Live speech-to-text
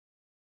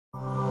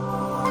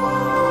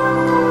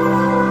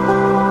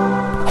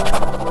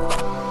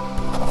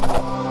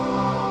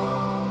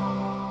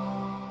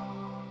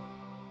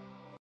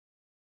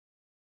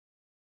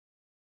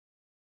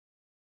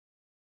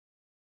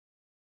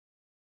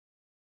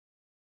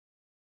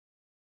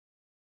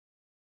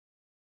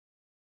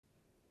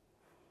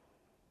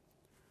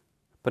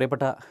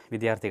പ്രിയപ്പെട്ട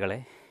വിദ്യാർത്ഥികളെ,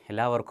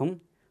 എല്ലാവർക്കും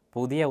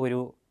പുതിയ ഒരു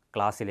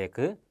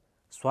ക്ലാസ്സിലേക്ക്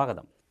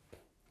സ്വാഗതം.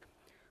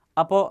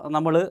 അപ്പോൾ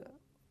നമ്മൾ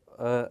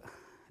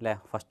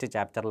ഫസ്റ്റ്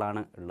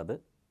ചാപ്റ്ററിലാണ് ഉള്ളത്,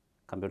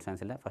 കമ്പ്യൂട്ടർ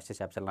സയൻസിലെ ഫസ്റ്റ്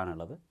ചാപ്റ്ററിലാണ്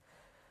ഉള്ളത്.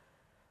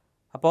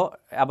 അപ്പോൾ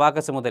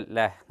അബാക്കസ് മുതൽ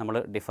നമ്മൾ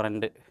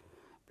ഡിഫറൻറ്റ്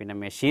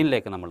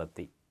മെഷീനിലേക്ക്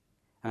നമ്മളെത്തി.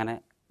 അങ്ങനെ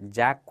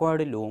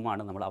ജാക്വാർഡ്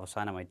ലൂമാണ് നമ്മൾ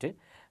അവസാനമായിട്ട്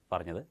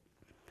പറഞ്ഞത്.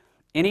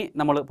 ഇനി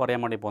നമ്മൾ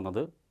പറയാൻ വേണ്ടി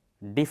പോകുന്നത്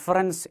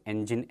ഡിഫറൻസ്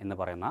എൻജിൻ എന്ന്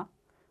പറയുന്ന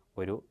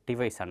ഒരു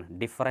ഡിവൈസാണ്.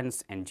 Difference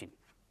engine.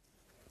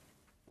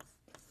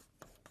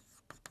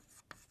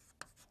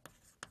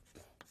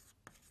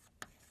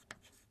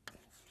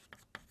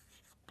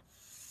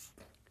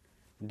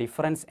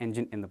 ഡിഫറൻസ്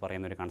എൻജിൻ എന്ന്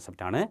പറയുന്ന ഒരു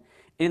കൺസെപ്റ്റാണ്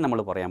ഇനി നമ്മൾ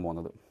പറയാൻ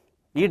പോകുന്നത്.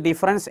 ഈ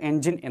ഡിഫറൻസ്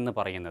എൻജിൻ എന്ന്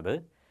പറയുന്നത്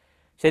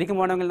ശരിക്കും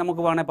വേണമെങ്കിൽ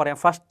നമുക്ക് പറയാം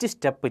first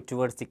step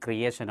towards the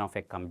creation of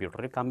A computer.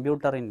 ഒരു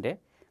കമ്പ്യൂട്ടറിൻ്റെ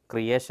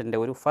ക്രിയേഷൻ്റെ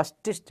ഒരു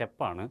ഫസ്റ്റ്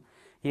സ്റ്റെപ്പാണ്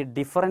ഈ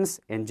ഡിഫറൻസ്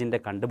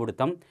എൻജിൻ്റെ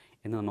കണ്ടുപിടുത്തം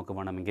എന്ന് നമുക്ക്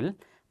വേണമെങ്കിൽ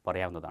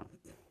പറയാവുന്നതാണ്.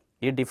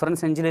 ഈ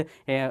ഡിഫറൻസ് എൻജിൻ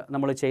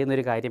നമ്മൾ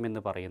ചെയ്യുന്നൊരു കാര്യം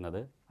എന്ന് പറയുന്നത്,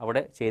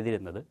 അവിടെ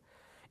ചെയ്തിരുന്നത്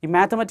ഈ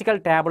മാത്തമാറ്റിക്കൽ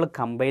ടേബിൾ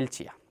കമ്പൈൽ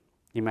ചെയ്യാം.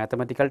 ഈ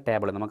മാത്തമാറ്റിക്കൽ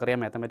ടേബിൾ നമുക്കറിയാം,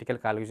 മാത്തമാറ്റിക്കൽ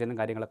കാൽക്കുലേഷനും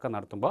കാര്യങ്ങളൊക്കെ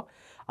നടത്തുമ്പോൾ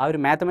ആ ഒരു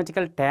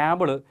മാത്തമാറ്റിക്കൽ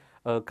ടേബിൾ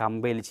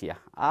കമ്പൈൽ ചെയ്യുക,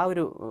 ആ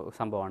ഒരു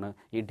സംഭവമാണ്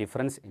ഈ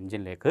ഡിഫറൻസ്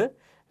എൻജിനിലേക്ക്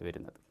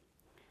വരുന്നത്.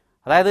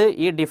 അതായത്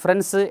ഈ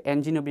ഡിഫറൻസ്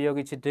എൻജിൻ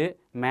ഉപയോഗിച്ചിട്ട്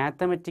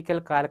മാത്തമാറ്റിക്കൽ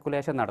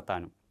കാൽക്കുലേഷൻ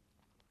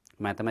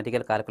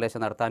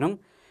നടത്താനും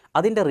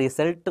അതിൻ്റെ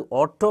റിസൾട്ട്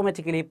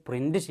ഓട്ടോമാറ്റിക്കലി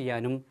പ്രിൻ്റ്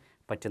ചെയ്യാനും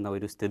പറ്റുന്ന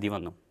ഒരു സ്ഥിതി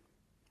വന്നു.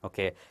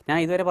 ഓക്കെ, ഞാൻ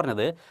ഇതുവരെ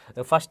പറഞ്ഞത്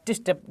first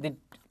step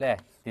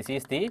this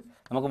is the,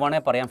 നമുക്ക്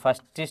വേണമെങ്കിൽ പറയാം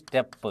first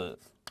step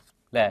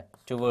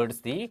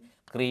towards the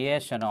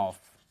creation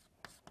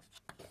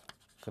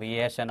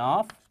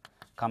of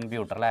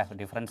computer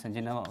difference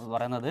engine എന്ന്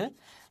പറയുന്നത്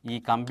ഈ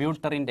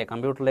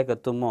കമ്പ്യൂട്ടറിലേക്ക്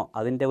എത്തുമ്പോൾ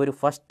അതിൻ്റെ ഒരു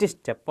ഫസ്റ്റ്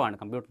സ്റ്റെപ്പാണ്,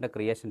 കമ്പ്യൂട്ടറിൻ്റെ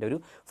ക്രിയേഷൻ്റെ ഒരു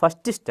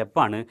ഫസ്റ്റ്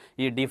സ്റ്റെപ്പാണ്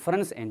ഈ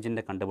ഡിഫറൻസ്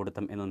എൻജിൻ്റെ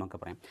കണ്ടുപിടുത്തം എന്ന് നമുക്ക്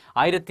പറയാം.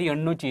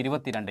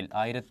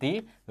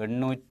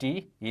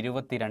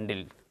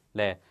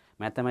 1822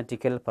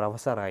 മാത്തമാറ്റിക്കൽ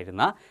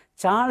പ്രൊഫസറായിരുന്ന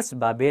ചാൾസ്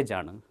ബാബേജ്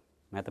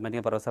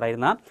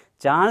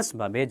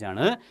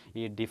ആണ്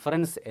ഈ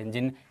ഡിഫറൻസ്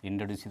എൻജിൻ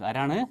ഇൻട്രൊഡ്യൂസ് ചെയ്തത്.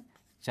 ആരാണ്?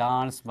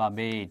 ചാൾസ്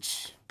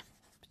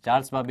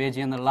ബാബേജ്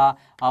എന്നുള്ള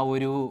ആ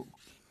ഒരു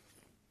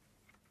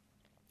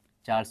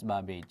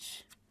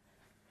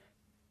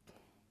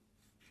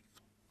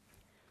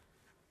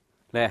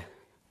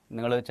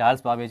നിങ്ങൾ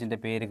ചാൾസ് ബാബേജിൻ്റെ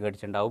പേര്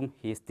കേട്ടിട്ടുണ്ടാവും.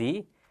 He's the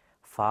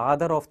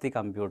father of the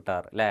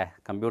computer,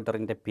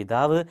 കമ്പ്യൂട്ടറിൻ്റെ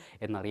പിതാവ്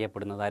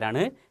എന്നറിയപ്പെടുന്നത്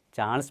ആരാണ്?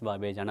 ചാൾസ്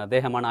ബാബേജ് ആണ്.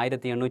 അദ്ദേഹമാണ്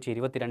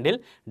 1822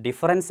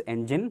 ഡിഫറൻസ്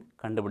എൻജിൻ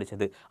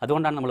കണ്ടുപിടിച്ചത്.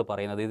 അതുകൊണ്ടാണ് നമ്മൾ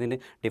പറയുന്നത് ഇതിന്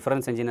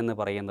ഡിഫറൻസ് എൻജിൻ എന്ന്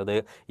പറയുന്നത്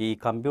ഈ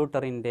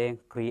കമ്പ്യൂട്ടറിൻ്റെ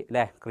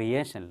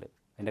ക്രിയേഷനിൽ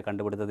അതിൻ്റെ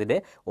കണ്ടുപിടുത്തത്തിൻ്റെ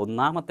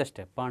ഒന്നാമത്തെ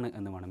സ്റ്റെപ്പാണ്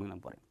എന്ന് വേണമെങ്കിൽ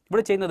നമ്മൾ പറയും.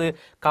 ഇവിടെ ചെയ്യുന്നത്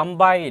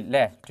കമ്പൈൽ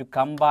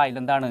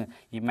എന്താണ്?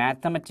 ഈ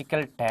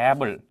മാത്തമാറ്റിക്കൽ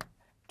ടേബിൾ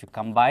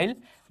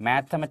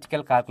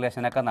മാത്തമാറ്റിക്കൽ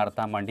കാൽക്കുലേഷനൊക്കെ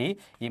നടത്താൻ വേണ്ടി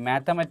ഈ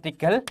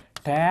മാത്തമാറ്റിക്കൽ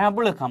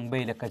ടേബിൾ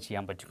കമ്പൈൽ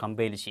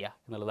ചെയ്യുക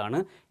എന്നുള്ളതാണ്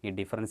ഈ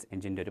ഡിഫറൻസ്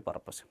എൻജിൻ്റെ ഒരു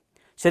പർപ്പസ്.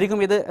 ശരിക്കും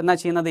ഇത് എന്നാ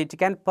ചെയ്യുന്നത്? It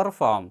can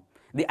perform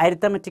the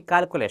arithmetic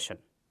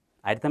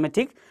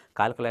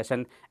calculation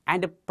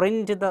and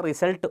print the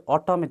result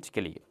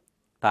automatically.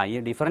 ഈ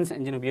ഡിഫറൻസ്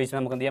എൻജിൻ ഉപയോഗിച്ച്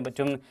നമുക്ക് എന്ത് ചെയ്യാൻ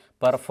പറ്റും?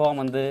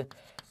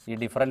 ഈ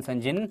difference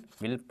engine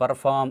will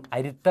perform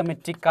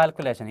arithmetic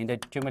calculation. ഇതിൻ്റെ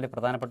ഏറ്റവും വലിയ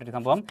പ്രധാനപ്പെട്ട ഒരു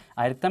സംഭവം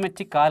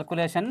അരിത്തമെറ്റിക്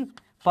കാൽക്കുലേഷൻ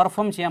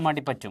പെർഫോം ചെയ്യാൻ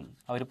വേണ്ടി പറ്റും,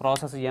 ഒരു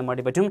പ്രോസസ്സ് ചെയ്യാൻ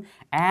വേണ്ടി പറ്റും.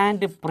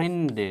 And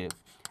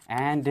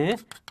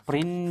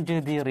print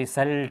the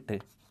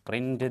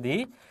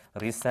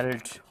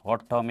result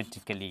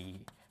automatically.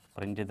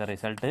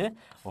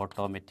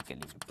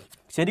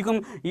 ശരിക്കും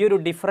ഈ ഒരു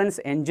ഡിഫറൻസ്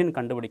എൻജിൻ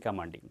കണ്ടുപിടിക്കാൻ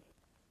വേണ്ടി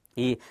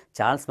ഈ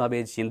ചാൾസ്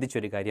ബാബേജ്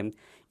ചിന്തിച്ചൊരു കാര്യം,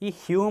 ഈ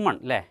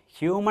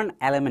ഹ്യൂമൻ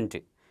എലമെൻറ്റ്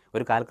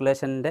ഒരു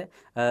കാൽക്കുലേഷൻ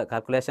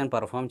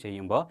പെർഫോം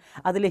ചെയ്യുമ്പോൾ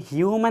അതിൽ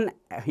ഹ്യൂമൻ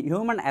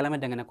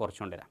എലമെൻറ്റ് എങ്ങനെ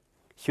കുറച്ചുകൊണ്ടുവരാം,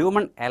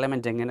 ഹ്യൂമൻ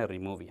എലമെൻറ്റ് എങ്ങനെ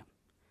റിമൂവ് ചെയ്യാം.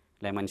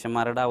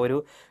 മനുഷ്യന്മാരുടെ ആ ഒരു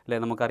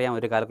നമുക്കറിയാം,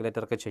 ഒരു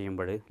കാൽക്കുലേറ്ററൊക്കെ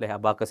ചെയ്യുമ്പോൾ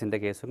അബാക്കസിൻ്റെ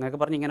കേസ് എന്നൊക്കെ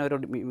പറഞ്ഞ് ഇങ്ങനെ ഒരു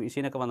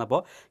മെഷീനൊക്കെ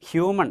വന്നപ്പോൾ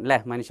ഹ്യൂമൻ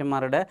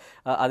മനുഷ്യന്മാരുടെ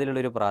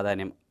അതിലുള്ളൊരു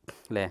പ്രാധാന്യം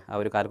ആ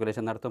ഒരു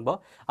കാൽക്കുലേഷൻ നടത്തുമ്പോൾ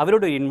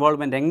അവരുടെ ഒരു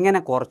ഇൻവോൾവ്മെൻറ്റ് എങ്ങനെ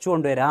കുറച്ചു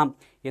കൊണ്ടുവരാം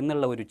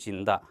എന്നുള്ള ഒരു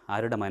ചിന്ത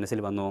ആരുടെ മനസ്സിൽ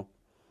വന്നു?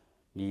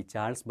 ഈ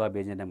ചാൾസ്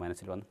ബാബേജിൻ്റെ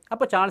മനസ്സിൽ വന്നു.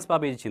 അപ്പോൾ ചാൾസ്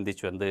ബാബേജ്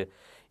ചിന്തിച്ചു എന്ത്?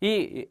 ഈ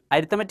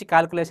അരിത്തമെറ്റിക്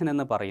കാൽക്കുലേഷൻ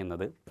എന്ന്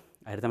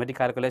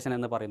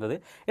പറയുന്നത്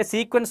എ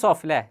സീക്വൻസ്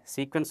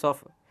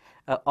ഓഫ്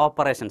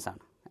ഓപ്പറേഷൻസ്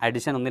ആണ്.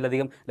 അഡിഷൻ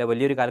ഒന്നിലധികം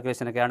വലിയൊരു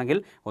കാൽക്കുലേഷനൊക്കെ ആണെങ്കിൽ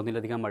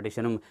ഒന്നിലധികം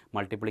അഡിഷനും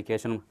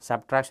മൾട്ടിപ്ലിക്കേഷനും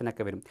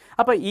സബ്ട്രാക്ഷനൊക്കെ വരും.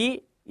 അപ്പോൾ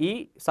ഈ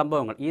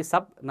സംഭവങ്ങൾ, ഈ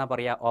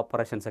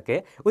ഓപ്പറേഷൻസൊക്കെ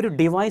ഒരു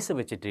ഡിവൈസ്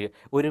വെച്ചിട്ട്,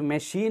 ഒരു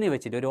മെഷീന്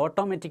വെച്ചിട്ട്, ഒരു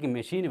ഓട്ടോമാറ്റിക്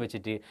മെഷീൻ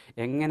വെച്ചിട്ട്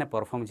എങ്ങനെ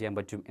പെർഫോം ചെയ്യാൻ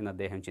പറ്റും എന്ന്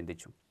അദ്ദേഹം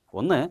ചിന്തിച്ചു.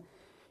 ഒന്ന്,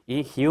 ഈ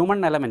ഹ്യൂമൻ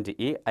എലമെൻറ്റ്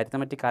ഈ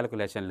അരിത്തമെറ്റിക്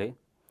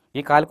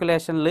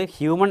കാൽക്കുലേഷനിൽ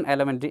ഹ്യൂമൻ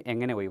എലമെൻറ്റ്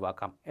എങ്ങനെ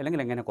ഒഴിവാക്കാം,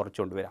 അല്ലെങ്കിൽ എങ്ങനെ കുറച്ച്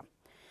കൊണ്ടുവരാം.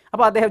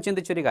 അപ്പോൾ അദ്ദേഹം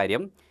ചിന്തിച്ചൊരു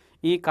കാര്യം,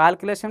 ഈ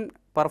കാൽക്കുലേഷൻ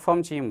പെർഫോം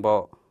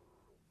ചെയ്യുമ്പോൾ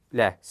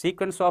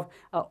സീക്വൻസ് ഓഫ്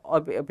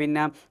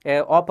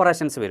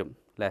ഓപ്പറേഷൻസ് വരും,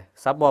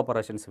 സബ്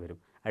ഓപ്പറേഷൻസ് വരും,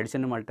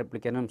 അഡിഷനും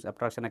മൾട്ടിപ്ലിക്കേഷനും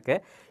സബ്ട്രാക്ഷനൊക്കെ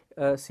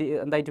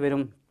എന്തായിട്ട്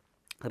വരും?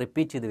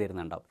 റിപ്പീറ്റ് ചെയ്ത്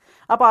വരുന്നുണ്ടാവും.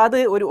 അപ്പോൾ അത്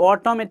ഒരു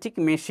ഓട്ടോമാറ്റിക്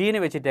മെഷീൻ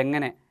വെച്ചിട്ട്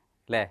എങ്ങനെ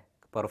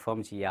പെർഫോം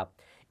ചെയ്യാം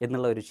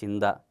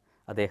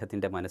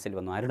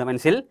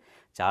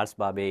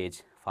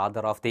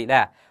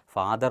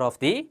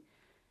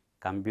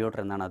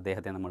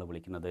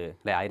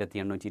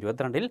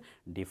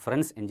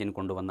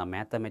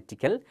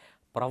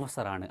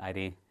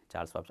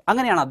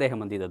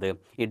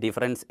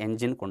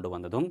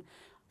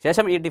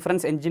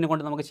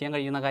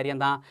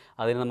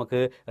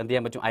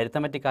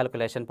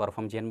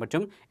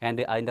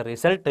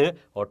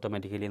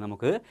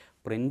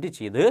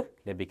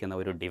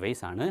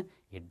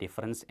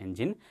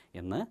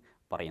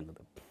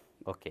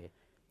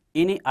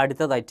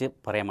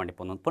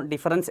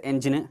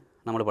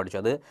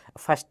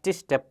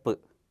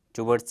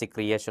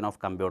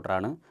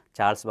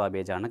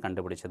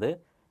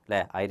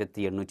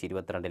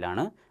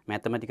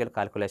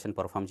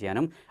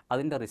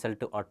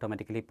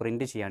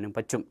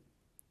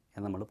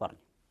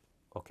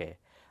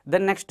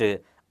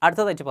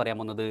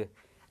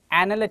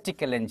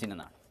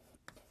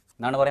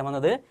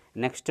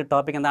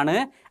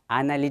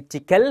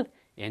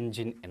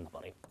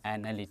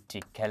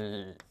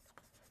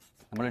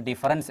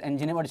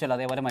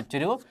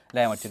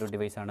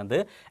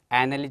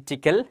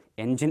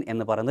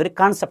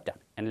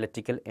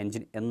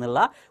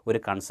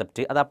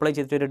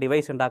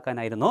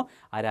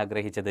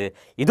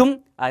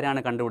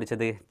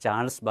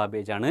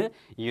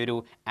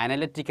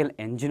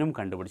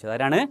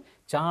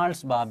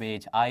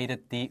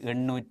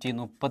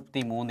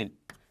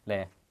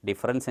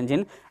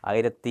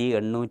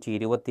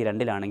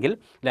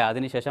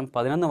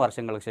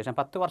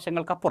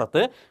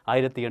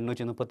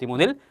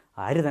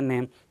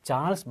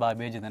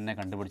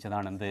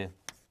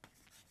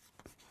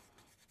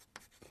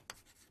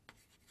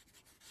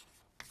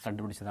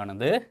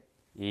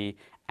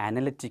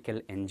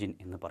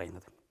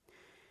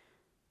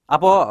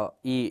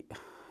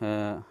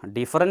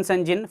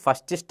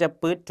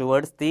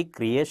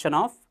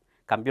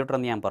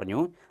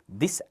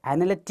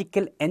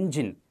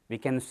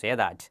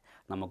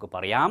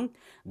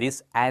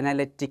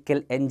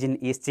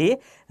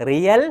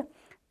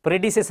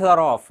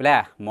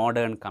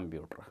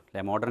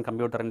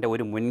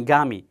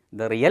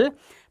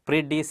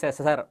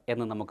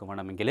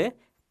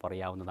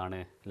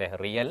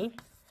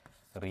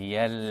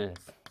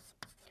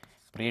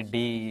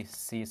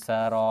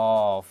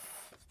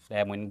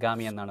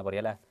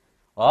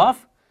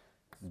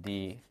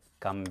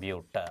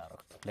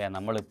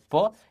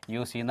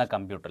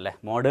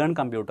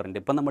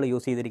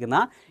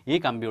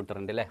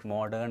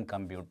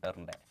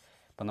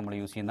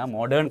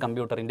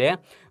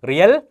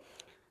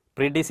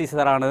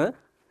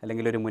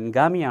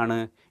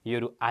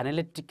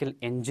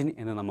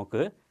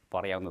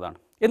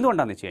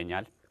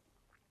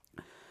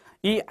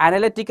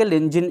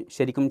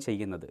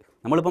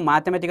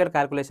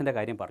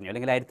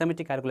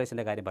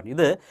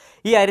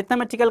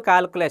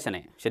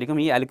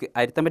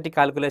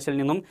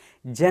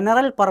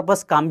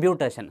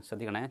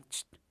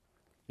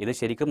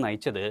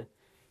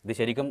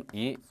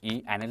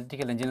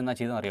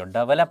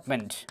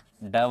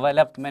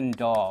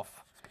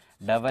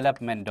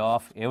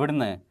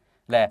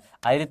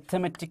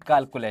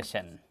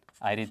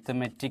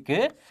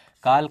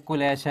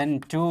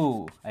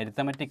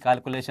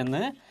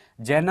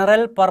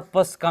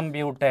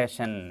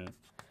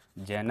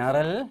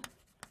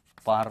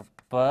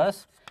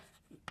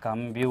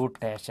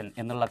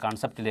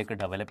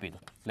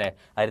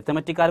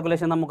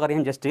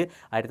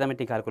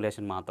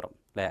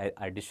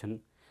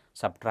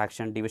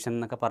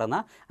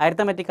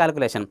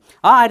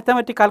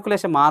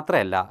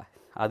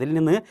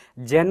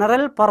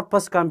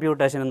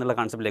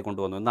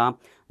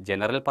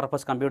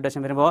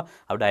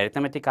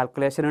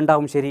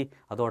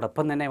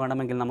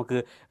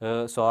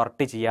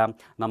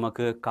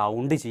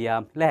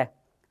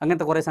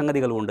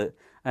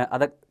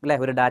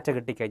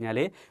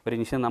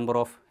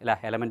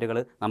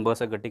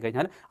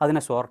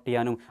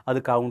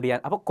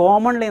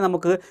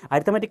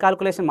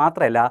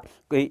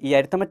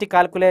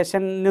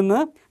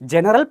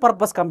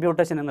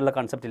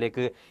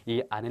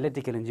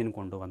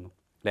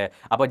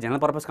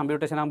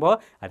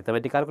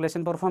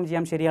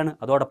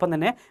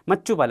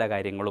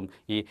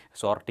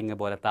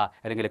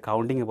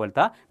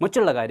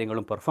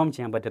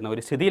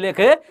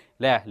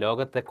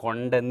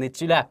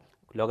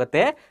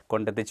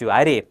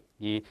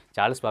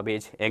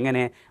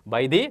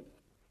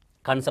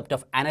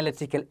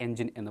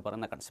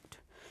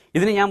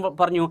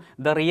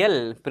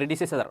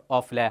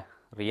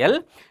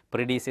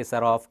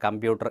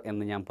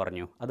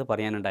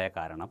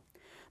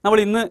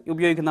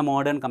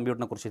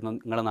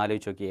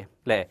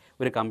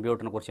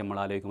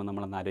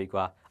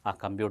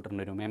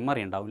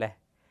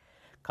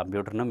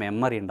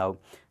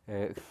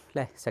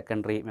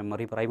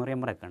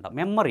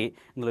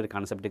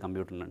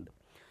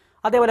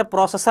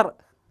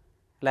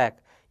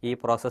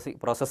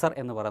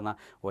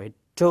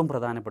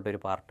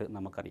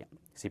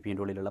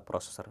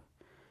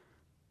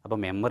അപ്പോൾ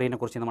മെമ്മറിനെ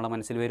കുറിച്ച് നമ്മളെ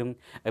മനസ്സിൽ വരും,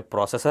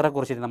 പ്രോസസ്സറെ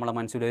കുറിച്ചിട്ട് നമ്മളെ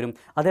മനസ്സിൽ വരും.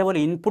 അതേപോലെ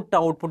ഇൻപുട്ട്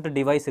ഔട്ട്പുട്ട്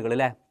ഡിവൈസുകൾ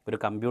അല്ലേ, ഒരു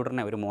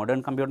കമ്പ്യൂട്ടറിനെ, ഒരു മോഡേൺ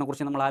കമ്പ്യൂട്ടറിനെ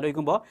കുറിച്ച് നമ്മൾ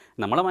ആലോചിക്കുമ്പോൾ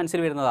നമ്മളെ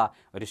മനസ്സിൽ വരുന്നതാ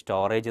ഒരു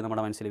സ്റ്റോറേജ്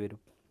നമ്മുടെ മനസ്സിൽ വരും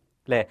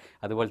അല്ലേ,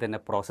 അതുപോലെ തന്നെ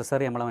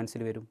പ്രോസസ്സർ നമ്മളെ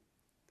മനസ്സിൽ വരും,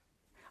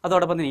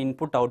 അതോടൊപ്പം തന്നെ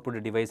ഇൻപുട്ട് ഔട്ട്പുട്ട്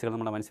ഡിവൈസുകൾ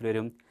നമ്മുടെ മനസ്സിൽ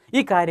വരും. ഈ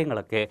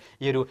കാര്യങ്ങളൊക്കെ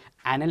ഈ ഒരു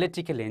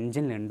അനലിറ്റിക്കൽ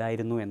എഞ്ചിനിൽ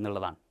ഉണ്ടായിരുന്നു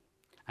എന്നുള്ളതാണ്.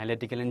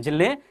 അനലിറ്റിക്കൽ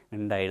എഞ്ചിനിൽ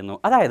ഉണ്ടായിരുന്നു.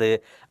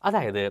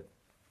 അതായത്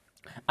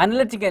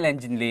അനലിറ്റിക്കൽ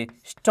എഞ്ചിനിൽ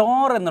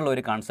സ്റ്റോർ എന്നുള്ള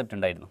ഒരു കോൺസെപ്റ്റ്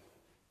ഉണ്ടായിരുന്നു.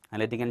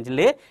 അനലിറ്റിക്കൽ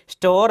എഞ്ചിനിൽ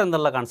സ്റ്റോർ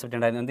എന്നുള്ള കോൺസെപ്റ്റ്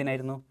ഉണ്ടായിരുന്നു.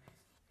 എന്തിനായിരുന്നു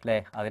അല്ലേ,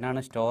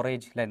 അതിനാണ്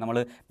സ്റ്റോറേജ് അല്ലേ, നമ്മൾ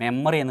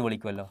മെമ്മറി എന്ന്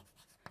വിളിക്കുമല്ലോ,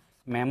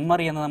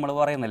 മെമ്മറി എന്ന് നമ്മൾ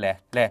പറയുന്നില്ലേ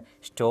അല്ലേ.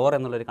 സ്റ്റോർ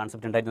എന്നുള്ളൊരു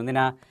കോൺസെപ്റ്റ് ഉണ്ടായിരുന്നു.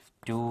 എന്തിനാ,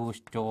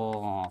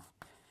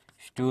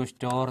 ടു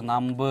സ്റ്റോർ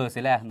നമ്പേഴ്സ്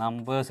അല്ലേ,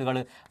 നമ്പേഴ്സുകൾ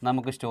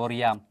നമുക്ക് സ്റ്റോർ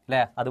ചെയ്യാം അല്ലേ.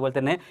 അതുപോലെ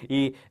തന്നെ ഈ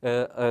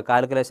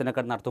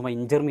കാൽക്കുലേഷനൊക്കെ നടത്തുമ്പോൾ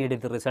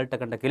ഇൻ്റർമീഡിയറ്റ്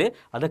റിസൾട്ടൊക്കെ ഉണ്ടെങ്കിൽ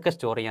അതൊക്കെ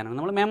സ്റ്റോർ ചെയ്യാനാണ്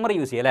നമ്മൾ മെമ്മറി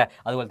യൂസ് ചെയ്യുക അല്ലേ.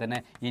 അതുപോലെ തന്നെ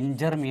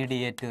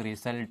ഇൻ്റർമീഡിയറ്റ്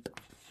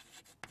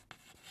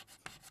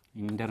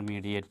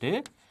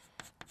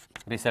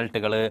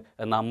റിസൾട്ടുകൾ,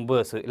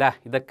 നമ്പേഴ്സ് അല്ലേ,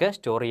 ഇതൊക്കെ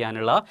സ്റ്റോർ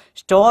ചെയ്യാനുള്ള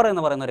സ്റ്റോർ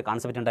എന്ന് പറയുന്ന ഒരു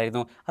കോൺസെപ്റ്റ്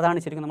ഉണ്ടായിരുന്നു. അതാണ്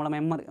ശരിക്കും നമ്മളെ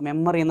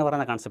മെമ്മറി എന്ന്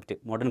പറയുന്ന കോൺസെപ്റ്റ്.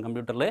 മോഡേൺ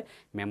കമ്പ്യൂട്ടറിൽ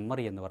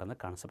മെമ്മറി എന്ന് പറയുന്ന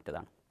കോൺസെപ്റ്റ്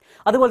ഇതാണ്.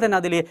 അതുപോലെ തന്നെ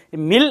അതിൽ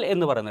മിൽ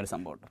എന്ന് പറയുന്നൊരു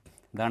സംഭവമുണ്ട്.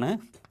 ഇതാണ്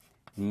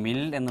മിൽ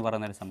എന്ന്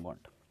പറയുന്നൊരു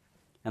സംഭവമുണ്ട്.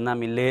 എന്നാൽ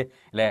മില്ല്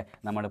അല്ലേ,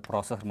 നമ്മൾ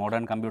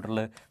മോഡേൺ കമ്പ്യൂട്ടറിൽ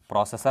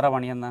പ്രോസസ്സറെ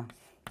പണിയെന്ന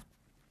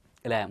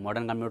അല്ലേ,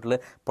 മോഡേൺ കമ്പ്യൂട്ടറിൽ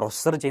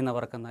പ്രോസസ്സർ ചെയ്യുന്ന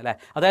വർക്കെന്ന അല്ലേ.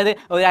 അതായത്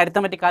ഒരു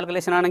അരിത്തമെറ്റിക്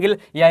കാൽക്കുലേഷൻ ആണെങ്കിൽ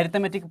ഈ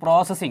അരിത്തമെറ്റിക്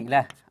പ്രോസസ്സിങ്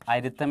അല്ലേ,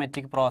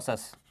 അരിത്തമെറ്റിക്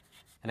പ്രോസസ്സ്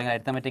അല്ലെങ്കിൽ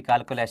അരിത്തമെറ്റിക്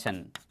കാൽക്കുലേഷൻ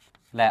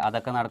അല്ലേ,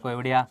 അതൊക്കെ നടക്കുക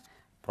എവിടെയാണ്,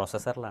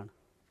 പ്രോസസ്സറിലാണ്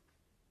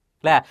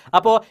അല്ലേ.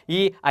 അപ്പോൾ ഈ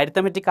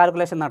അരിത്തമെറ്റിക്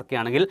കാൽക്കുലേഷൻ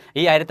നടക്കുകയാണെങ്കിൽ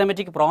ഈ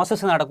അരിത്തമെറ്റിക്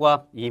പ്രോസസ്സ് നടക്കുക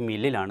ഈ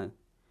മില്ലിലാണ്.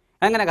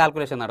 അങ്ങനെ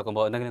കാൽക്കുലേഷൻ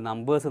നടക്കുമ്പോൾ എന്തെങ്കിലും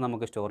നമ്പേഴ്സ്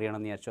നമുക്ക് സ്റ്റോർ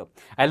ചെയ്യണമെന്ന് വിചാരിച്ചോ,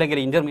 അല്ലെങ്കിൽ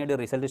ഇൻ്റർമീഡിയറ്റ്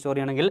റിസൾട്ട് സ്റ്റോർ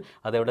ചെയ്യണമെങ്കിൽ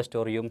അതെവിടെ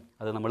സ്റ്റോർ ചെയ്യും,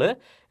 അത് നമ്മൾ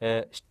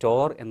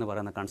സ്റ്റോർ എന്ന്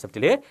പറയുന്ന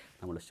കോൺസെപ്റ്റിൽ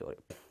നമ്മൾ സ്റ്റോർ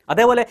ചെയ്യും.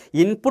 അതേപോലെ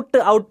ഇൻപുട്ട്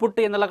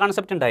ഔട്ട്പുട്ട് എന്നുള്ള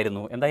കോൺസെപ്റ്റ്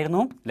ഉണ്ടായിരുന്നു.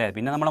 എന്തായിരുന്നു അല്ലേ,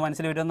 പിന്നെ നമ്മുടെ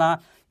മനസ്സിൽ വരുന്ന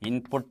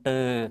ഇൻപുട്ട്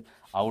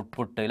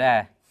ഔട്ട്പുട്ട് അല്ലേ,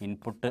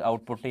 ഇൻപുട്ട്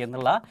ഔട്ട്പുട്ട്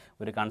എന്നുള്ള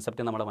ഒരു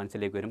കോൺസെപ്റ്റ് നമ്മുടെ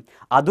മനസ്സിലേക്ക് വരും.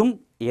 അതും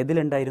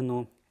ഏതിലുണ്ടായിരുന്നു,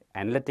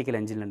 അനലിറ്റിക്കൽ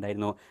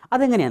എഞ്ചിനിലുണ്ടായിരുന്നു.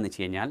 അതെങ്ങനെയാണെന്ന്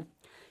വെച്ച് കഴിഞ്ഞാൽ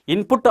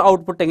ഇൻപുട്ട്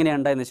ഔട്ട്പുട്ട് എങ്ങനെയാണ്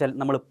ഉണ്ടായെന്ന് വെച്ചാൽ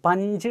നമ്മൾ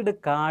പഞ്ച്ഡ്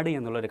കാർഡ്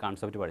എന്നുള്ളൊരു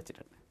കോൺസെപ്റ്റ്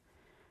പഠിച്ചിട്ടുണ്ട്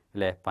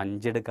അല്ലേ.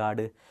 പഞ്ച്ഡ്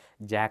കാർഡ്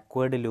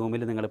ജാക്വേർഡ്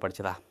ലൂമിൽ നിങ്ങൾ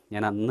പഠിച്ചതാ.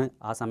 ഞാൻ അന്ന്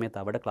ആ സമയത്ത്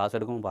അവിടെ ക്ലാസ്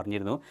എടുക്കുമ്പോൾ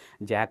പറഞ്ഞിരുന്നു,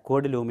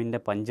 ജാക്വേർഡ് ലൂമിൻ്റെ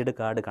പഞ്ച്ഡ്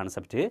കാർഡ്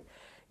കോൺസെപ്റ്റ്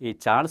ഈ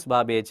ചാൾസ്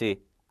ബാബേജ്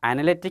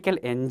അനലിറ്റിക്കൽ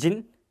എഞ്ചിൻ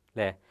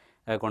അല്ലേ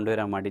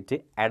കൊണ്ടുവരാൻ വേണ്ടിയിട്ട്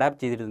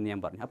അഡാപ്റ്റ് ചെയ്തിരുന്നു ഞാൻ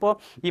പറഞ്ഞു. അപ്പോൾ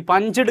ഈ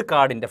പഞ്ച്ഡ്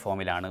കാർഡിൻ്റെ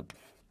ഫോമിലാണ്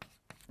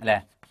അല്ലേ,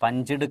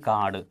 പഞ്ച്ഡ്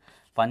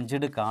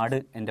കാർഡ്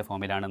എൻ്റെ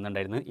ഫോമിലാണ്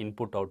എന്നുണ്ടായിരുന്നു,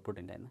 ഇൻപുട്ട് ഔട്ട്പുട്ട്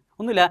ഉണ്ടായിരുന്നു.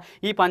 ഒന്നുമില്ല,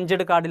 ഈ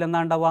പഞ്ച്ഡ് കാർഡിൽ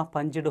എന്താ ഉണ്ടാവുക,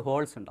 പഞ്ച്ഡ്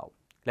ഹോൾസ് ഉണ്ടാവും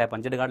അല്ലേ.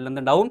 പഞ്ച്ഡ് കാർഡിൽ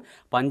എന്തുണ്ടാവും,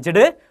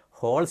 പഞ്ച്ഡ്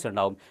ഹോൾസ്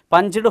ഉണ്ടാവും.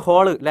 പഞ്ച്ഡ്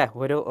ഹോൾ അല്ലേ,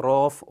 ഒരു റോ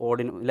ഓഫ്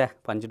ഓർഡിനും അല്ലേ,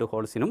 പഞ്ച്ഡ്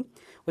ഹോൾസിനും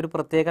ഒരു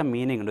പ്രത്യേക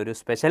മീനിങ് ഉണ്ട്, ഒരു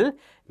സ്പെഷ്യൽ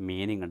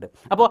മീനിങ് ഉണ്ട്.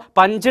 അപ്പോൾ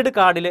പഞ്ച്ഡ്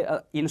കാർഡിൽ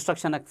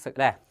ഇൻസ്ട്രക്ഷൻ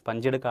അല്ലേ,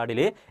 പഞ്ച്ഡ്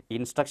കാർഡിൽ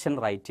ഇൻസ്ട്രക്ഷൻ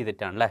റൈറ്റ്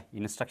ചെയ്തിട്ടാണ് അല്ലേ,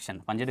 ഇൻസ്ട്രക്ഷൻ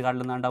പഞ്ച്ഡ്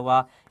കാർഡിൽ നിന്നാണ് ഉണ്ടാവുക,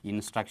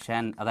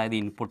 ഇൻസ്ട്രക്ഷൻ അതായത്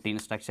ഇൻപുട്ട്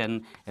ഇൻസ്ട്രക്ഷൻ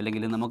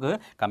അല്ലെങ്കിൽ നമുക്ക്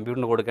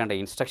കമ്പ്യൂട്ടറിന് കൊടുക്കേണ്ട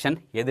ഇൻസ്ട്രക്ഷൻ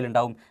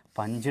ഏതിലുണ്ടാവും,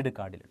 പഞ്ച്ഡ്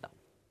കാർഡിലുണ്ടാവും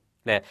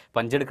അല്ലേ.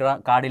 പഞ്ച്ഡ്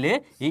കാർഡിൽ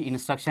ഈ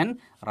ഇൻസ്ട്രക്ഷൻ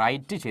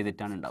റൈറ്റ്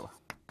ചെയ്തിട്ടാണ് ഉണ്ടാവുക.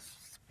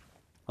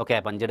 ഓക്കെ,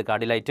 പഞ്ച്ഡ്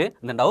കാർഡിലായിട്ട്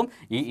എന്തുണ്ടാവും,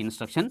 ഈ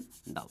ഇൻസ്ട്രക്ഷൻ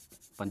ഉണ്ടാവും.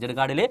 പഞ്ച്ഡ്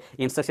കാർഡിൽ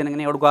ഇൻസ്ട്രക്ഷൻ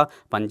എങ്ങനെ കൊടുക്കുക,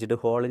 പഞ്ച്ഡ്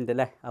ഹോളിൻ്റെ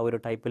അല്ലേ ആ ഒരു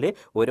ടൈപ്പിൽ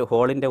ഓരോ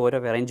ഹോളിൻ്റെ ഓരോ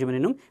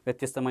അറേഞ്ച്മെൻറ്റിനും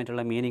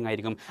വ്യത്യസ്തമായിട്ടുള്ള മീനിങ്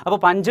ആയിരിക്കും. അപ്പോൾ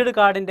പഞ്ച്ഡ്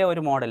കാർഡിൻ്റെ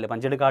ഒരു മോഡൽ,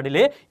 പഞ്ച്ഡ് കാർഡിൽ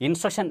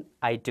ഇൻസ്ട്രക്ഷൻ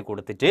ആയിട്ട്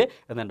കൊടുത്തിട്ട്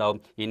എന്തുണ്ടാവും,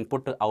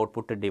 ഇൻപുട്ട്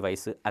ഔട്ട്പുട്ട്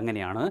ഡിവൈസ്.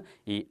 അങ്ങനെയാണ്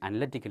ഈ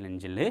അനലിറ്റിക്കൽ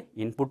എഞ്ചിനിൽ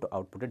ഇൻപുട്ട്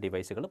ഔട്ട്പുട്ട്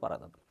ഡിവൈസുകൾ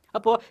പറയുന്നത്.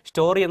 അപ്പോൾ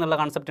സ്റ്റോറി എന്നുള്ള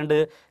കോൺസെപ്റ്റ് ഉണ്ട്,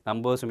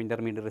 നമ്പേഴ്സും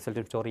ഇൻ്റർമീഡിയറ്റ്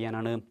റിസൾട്ടും സ്റ്റോർ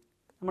ചെയ്യാനാണ്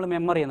നമ്മൾ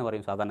മെമ്മറി എന്ന്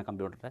പറയും സാധാരണ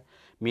കമ്പ്യൂട്ടറിൽ.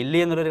 മില്ലി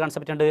എന്നുള്ളൊരു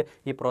കോൺസെപ്റ്റ് ഉണ്ട്,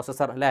 ഈ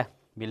പ്രോസസ്സർ അല്ലേ,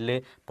 മില്ല്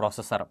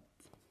പ്രോസസ്സർ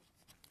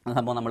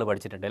സംഭവം നമ്മൾ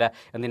പഠിച്ചിട്ടുണ്ട് അല്ലേ.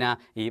 എന്തിനാ,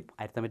 ഈ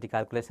അരിത്തമെറ്റിക്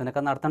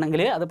കാൽക്കുലേഷനൊക്കെ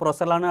നടത്തണമെങ്കിൽ അത്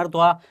പ്രോസസ്സറിലാണ്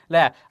നടത്തുക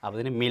അല്ലേ. അപ്പോൾ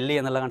അതിന് മില്ലി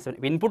എന്നുള്ള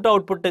കോൺസെപ്റ്റ്, ഇൻപുട്ട്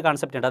ഔട്ട്പുട്ട്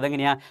കോൺസെപ്റ്റ് ഉണ്ട്.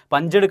 അതെങ്ങനെയാണ്,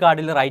 പഞ്ച്ഡ്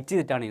കാർഡിൽ റൈറ്റ്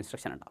ചെയ്തിട്ടാണ്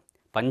ഇൻസ്ട്രക്ഷൻ ഉണ്ടാവുക,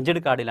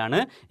 പഞ്ച്ഡ് കാർഡിലാണ്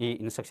ഈ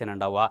ഇൻസ്ട്രക്ഷൻ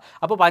ഉണ്ടാവുക.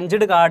 അപ്പോൾ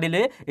പഞ്ച്ഡ് കാർഡിൽ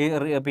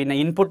പിന്നെ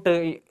ഇൻപുട്ട്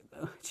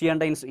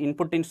ചെയ്യേണ്ട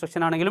ഇൻപുട്ട്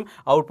ഇൻസ്ട്രക്ഷൻ ആണെങ്കിലും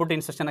ഔട്ട്പുട്ട്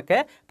ഇൻസ്ട്രക്ഷനൊക്കെ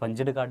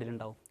പഞ്ച്ഡ്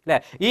കാർഡിലുണ്ടാവും അല്ലേ.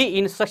 ഈ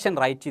ഇൻസ്ട്രക്ഷൻ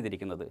റൈറ്റ്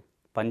ചെയ്തിരിക്കുന്നത്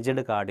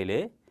പഞ്ച്ഡ് കാർഡിൽ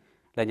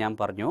അല്ലേ, ഞാൻ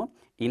പറഞ്ഞു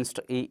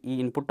ഈ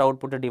ഇൻപുട്ട്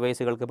ഔട്ട്പുട്ട്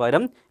ഡിവൈസുകൾക്ക്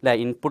പകരം അല്ലേ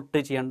ഇൻപുട്ട്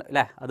ചെയ്യേണ്ട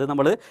അല്ലേ, അത്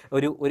നമ്മൾ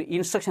ഒരു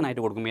ഇൻസ്ട്രക്ഷൻ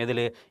ആയിട്ട് കൊടുക്കും. ഏതിൽ,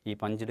 ഈ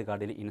പഞ്ച്ഡ്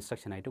കാർഡിൽ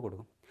ഇൻസ്ട്രക്ഷൻ ആയിട്ട്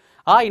കൊടുക്കും.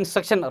 ആ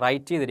ഇൻസ്ട്രക്ഷൻ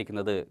റൈറ്റ്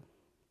ചെയ്തിരിക്കുന്നത്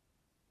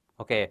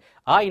ഓക്കെ,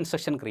 ആ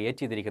ഇൻസ്ട്രക്ഷൻ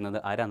ക്രിയേറ്റ് ചെയ്തിരിക്കുന്നത്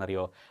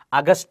ആരാന്നറിയോ,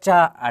 അഗസ്റ്റ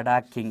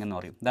അഡാക്കിങ് എന്ന്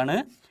പറയും. ഇതാണ്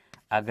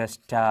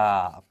അഗസ്റ്റ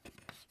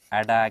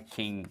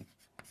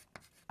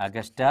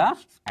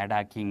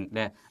അഡാക്കിങ്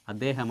അല്ലേ,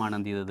 അദ്ദേഹമാണ്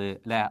എന്ത് ചെയ്തത്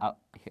അല്ലേ,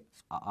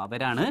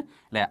 അവരാണ്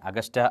അല്ലേ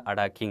അഗസ്റ്റ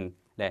അഡാക്കിങ്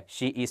അല്ലേ.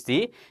 ഷീ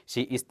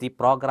ഈസ് ദി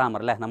പ്രോഗ്രാമർ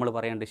അല്ലേ, നമ്മൾ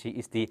പറയേണ്ടത് she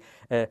is the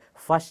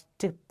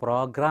first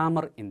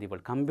programmer in the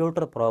world,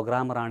 computer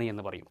പ്രോഗ്രാമറാണ്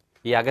എന്ന് പറയും.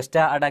 ഈ അഗസ്റ്റ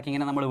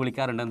അഡാക്കിങ്ങിനെ നമ്മൾ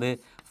വിളിക്കാറുണ്ട് എന്ത്,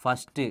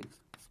 ഫസ്റ്റ്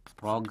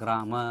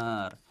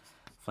പ്രോഗ്രാമർ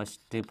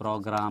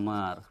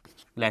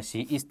അല്ലേ.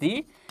 She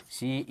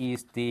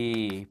is the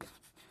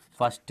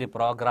first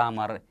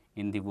programmer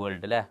in the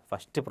world അല്ലേ,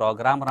 ഫസ്റ്റ്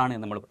പ്രോഗ്രാമറാണ്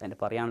നമ്മൾ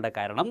പറയാനുള്ള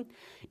കാരണം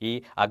ഈ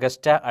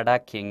അഗസ്റ്റ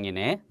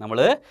അഡാക്കിങ്ങിനെ നമ്മൾ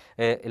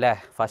അല്ലേ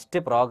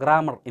first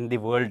programmer in the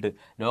world,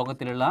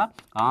 ലോകത്തിലുള്ള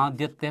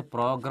ആദ്യത്തെ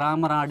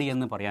പ്രോഗ്രാമറാണ്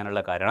എന്ന്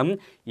പറയാനുള്ള കാരണം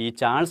ഈ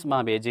Charles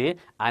Babbage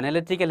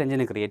analytical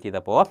engine create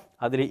ചെയ്തപ്പോൾ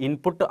അതിൽ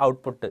ഇൻപുട്ട്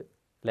ഔട്ട്പുട്ട്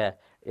അല്ലേ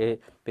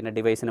പിന്നെ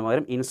ഡിവൈസിന്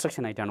പകരം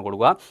ഇൻസ്ട്രക്ഷൻ ആയിട്ടാണ്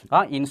കൊടുക്കുക. ആ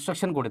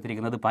ഇൻസ്ട്രക്ഷൻ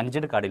കൊടുത്തിരിക്കുന്നത്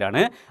പഞ്ചഡ്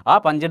കാർഡിലാണ്. ആ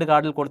പഞ്ചഡ്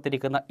കാർഡിൽ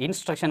കൊടുത്തിരിക്കുന്ന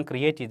ഇൻസ്ട്രക്ഷൻ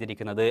ക്രിയേറ്റ്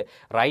ചെയ്തിരിക്കുന്നത്,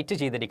 റൈറ്റ്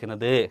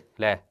ചെയ്തിരിക്കുന്നത്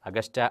അല്ലേ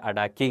അഗസ്റ്റ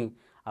അഡാക്കിങ്.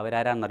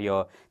 അവരാരാണെന്നറിയോ?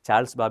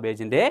 ചാൾസ്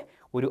ബാബേജിൻ്റെ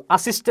ഒരു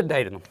അസിസ്റ്റൻ്റ്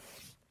ആയിരുന്നു.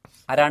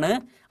 ആരാണ്?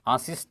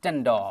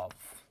 അസിസ്റ്റൻ്റ്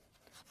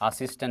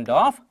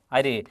ഓഫ്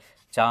ആര്?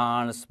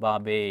 Charles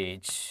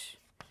Babbage.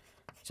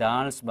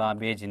 ചാൾസ്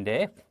ബാബേജിൻ്റെ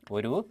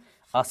ഒരു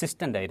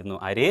അസിസ്റ്റൻ്റ് ആയിരുന്നു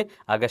ആര്?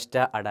 അഗസ്റ്റ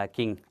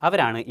അഡാക്കിങ്.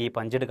 അവരാണ് ഈ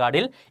പഞ്ചഡ്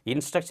കാർഡിൽ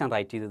ഇൻസ്ട്രക്ഷൻ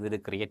റൈറ്റ് ചെയ്തത്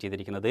ക്രിയേറ്റ്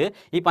ചെയ്തിരിക്കുന്നത്.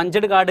 ഈ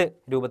പഞ്ചഡ് കാർഡ്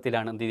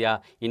രൂപത്തിലാണ് എന്ത് ചെയ്യുക?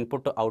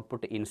 ഇൻപുട്ട്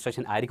ഔട്ട്പുട്ട്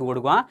ഇൻസ്ട്രക്ഷൻ ആർക്ക്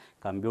കൊടുക്കുക?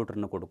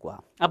 കമ്പ്യൂട്ടറിന് കൊടുക്കുക.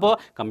 അപ്പോൾ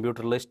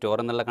കമ്പ്യൂട്ടറിൽ സ്റ്റോർ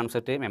എന്നുള്ള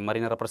കൺസെപ്റ്റ്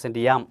മെമ്മറിനെ റെപ്രസെൻറ്റ്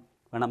ചെയ്യാം.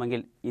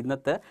 വേണമെങ്കിൽ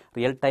ഇന്നത്തെ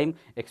റിയൽ ടൈം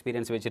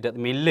എക്സ്പീരിയൻസ് വെച്ചിട്ട്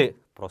മില്ല്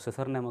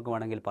പ്രോസസ്സറിനെ നമുക്ക്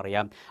വേണമെങ്കിൽ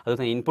പറയാം.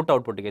 അതുപോലെ ഇൻപുട്ട്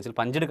ഔട്ട്പുട്ട് കേസിൽ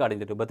പഞ്ചഡ്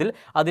കാർഡിൻ്റെ രൂപത്തിൽ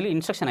അതിൽ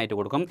ഇൻസ്ട്രക്ഷൻ ആയിട്ട്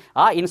കൊടുക്കും.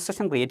 ആ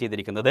ഇൻസ്ട്രക്ഷൻ ക്രിയേറ്റ്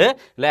ചെയ്തിരിക്കുന്നത്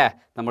അല്ലേ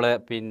നമ്മൾ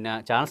പിന്നെ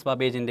ചാൾസ്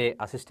ബാബേജിൻ്റെ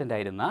അസിസ്റ്റൻ്റ്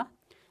ആയിരുന്ന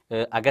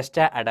അഗസ്റ്റ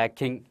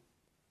അഡാക്കിങ്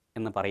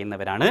എന്ന്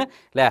പറയുന്നവരാണ്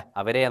അല്ലേ.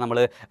 അവരെ നമ്മൾ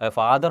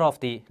ഫാദർ ഓഫ്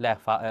ദി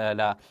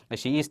അല്ലേ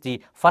she is the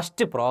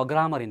first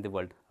programmer in the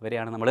world.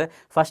 അവരെയാണ് നമ്മൾ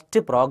ഫസ്റ്റ്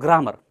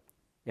പ്രോഗ്രാമർ,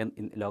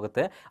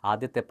 ലോകത്തെ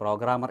ആദ്യത്തെ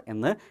പ്രോഗ്രാമർ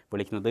എന്ന്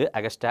വിളിക്കുന്നത്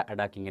അഗസ്റ്റ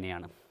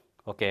അഡാക്കിങ്ങിനെയാണ്.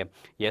 Okay,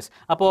 yes.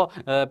 അപ്പോൾ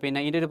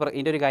പിന്നെ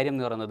ഇതിൻ്റെ ഒരു കാര്യം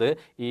എന്ന് പറയുന്നത്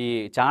ഈ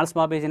ചാൾസ്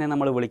ബാബേജിനെ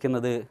നമ്മൾ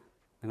വിളിക്കുന്നത്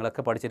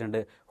നിങ്ങളൊക്കെ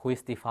പഠിച്ചിട്ടുണ്ട്. Who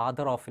is the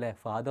father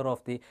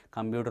of the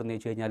computer എന്ന്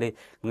ചോദിച്ചു കഴിഞ്ഞാൽ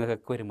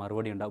നിങ്ങൾക്കൊക്കെ ഒരു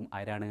മറുപടി ഉണ്ടാവും.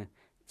 ആരാണ്?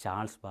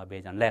 ചാൾസ്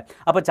ബാബേജ് ആണല്ലേ.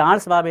 അപ്പോൾ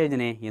ചാൾസ്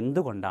ബാബേജിനെ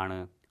എന്തുകൊണ്ടാണ്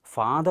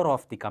ഫാദർ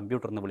ഓഫ് ദി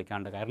കമ്പ്യൂട്ടർ എന്ന്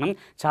വിളിക്കാണ്ട്? കാരണം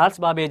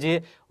ചാൾസ് ബാബേജ്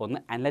ഒന്ന്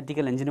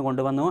അനലിറ്റിക്കൽ എഞ്ചിന്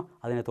കൊണ്ടുവന്നു,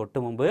 അതിന് തൊട്ട്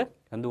മുമ്പ്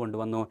എന്ത്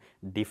കൊണ്ടുവന്നു?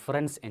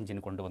 ഡിഫറൻസ് എഞ്ചിൻ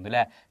കൊണ്ടുവന്നു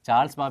അല്ലേ.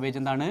 ചാൾസ് ബാബേജ്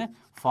എന്താണ്?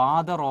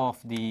 ഫാദർ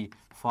ഓഫ്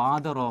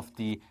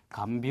ദി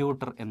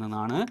കമ്പ്യൂട്ടർ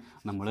എന്നാണ്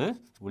നമ്മൾ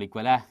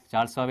വിളിക്കുക അല്ലേ.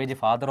 Charles Babbage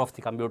father of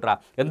the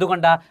കമ്പ്യൂട്ടറാണ്.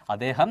 എന്തുകൊണ്ടാണ്?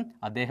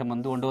 അദ്ദേഹം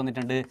എന്ത്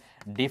കൊണ്ടുവന്നിട്ടുണ്ട്?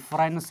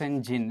 ഡിഫറൻസ്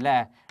എഞ്ചിൻ അല്ലേ,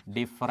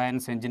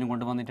 ഡിഫറൻസ് എഞ്ചിനും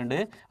കൊണ്ടുവന്നിട്ടുണ്ട്.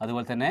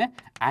 അതുപോലെ തന്നെ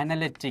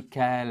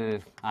അനലിറ്റിക്കൽ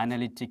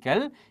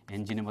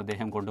എഞ്ചിനും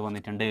അദ്ദേഹം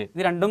കൊണ്ടുവന്നിട്ടുണ്ട്.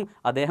 ഇത് രണ്ടും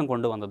അദ്ദേഹം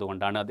കൊണ്ടുവന്നത്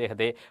കൊണ്ടാണ്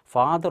അദ്ദേഹത്തെ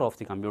ഫാദർ ഓഫ്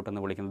ദി കമ്പ്യൂട്ടർ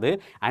എന്ന് വിളിക്കുന്നത്.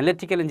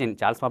 അനലിറ്റിക്കൽ എഞ്ചിൻ,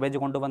 ചാൾസ് ബാബേജ്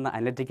കൊണ്ടുവന്ന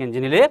അനലിറ്റിക്കൽ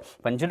എഞ്ചിനിൽ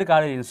പഞ്ചഡ്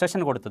കാർഡിൽ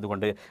ഇൻസ്ട്രക്ഷൻ കൊടുത്തത്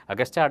കൊണ്ട്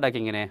Agusta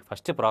അഡാക്കിങ്ങിനെ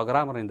first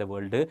programmer in the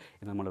world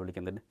എന്ന് നമ്മൾ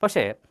വിളിക്കുന്നുണ്ട്.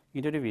 പക്ഷേ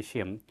ഇതൊരു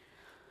വിഷയം,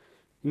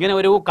 ഇങ്ങനെ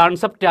ഒരു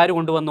കൺസെപ്റ്റ് ആര്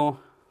കൊണ്ടുവന്നു?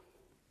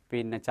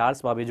 പിന്നെ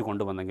ചാൾസ് ബാബേജ്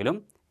കൊണ്ടുവന്നെങ്കിലും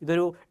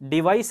ഇതൊരു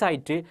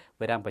ഡിവൈസായിട്ട്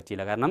വരാൻ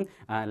പറ്റിയില്ല. കാരണം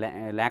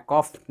ലാക്ക്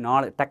ഓഫ്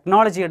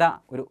ടെക്നോളജിയുടെ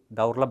ഒരു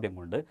ദൗർലഭ്യം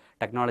കൊണ്ട്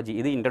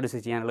ഇത് ഇൻട്രൊഡ്യൂസ്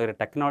ചെയ്യാനുള്ള ഒരു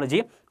ടെക്നോളജി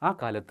ആ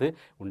കാലത്ത്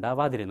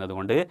ഉണ്ടാവാതിരുന്നത്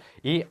കൊണ്ട്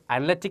ഈ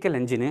അനലിറ്റിക്കൽ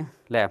എഞ്ചിന്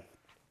അല്ലേ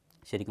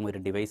ശരിക്കും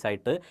ഒരു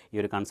ഡിവൈസായിട്ട് ഈ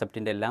ഒരു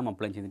കൺസെപ്റ്റിൻ്റെ എല്ലാം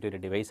അപ്ലൈ ചെയ്തിട്ട് ഒരു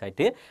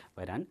ഡിവൈസായിട്ട്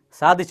വരാൻ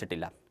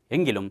സാധിച്ചിട്ടില്ല.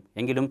 എങ്കിലും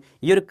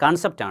ഈ ഒരു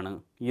കൺസെപ്റ്റാണ്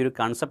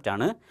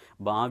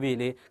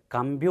ഭാവിയിൽ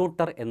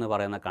കമ്പ്യൂട്ടർ എന്ന്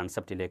പറയുന്ന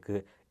കൺസെപ്റ്റിലേക്ക്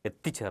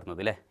എത്തിച്ചേർന്നത്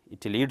അല്ലേ.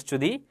 It leads to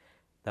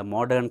the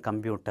modern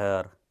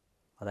computer.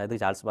 അതായത്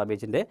ചാൾസ്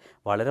ബാബേജിൻ്റെ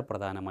വളരെ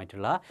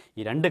പ്രധാനമായിട്ടുള്ള ഈ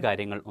രണ്ട്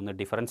കാര്യങ്ങൾ, ഒന്ന്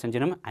ഡിഫറൻസ്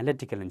എഞ്ചിനും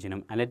അനലിറ്റിക്കൽ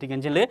എഞ്ചിനും. അനലിറ്റിക്കൽ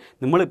എഞ്ചിനിൽ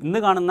നമ്മൾ ഇന്ന്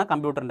കാണുന്ന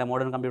കമ്പ്യൂട്ടറിൻ്റെ,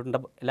 മോഡേൺ കമ്പ്യൂട്ടറിൻ്റെ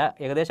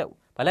ഏകദേശം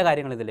പല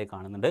കാര്യങ്ങളും ഇതിലേക്ക്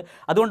കാണുന്നുണ്ട്.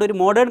 അതുകൊണ്ട് ഒരു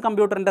മോഡേൺ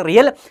കമ്പ്യൂട്ടറിൻ്റെ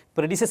റിയൽ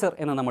പ്രെഡിസസർ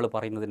എന്ന് നമ്മൾ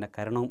പറയുന്നതിൻ്റെ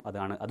കാരണവും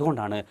അതാണ്.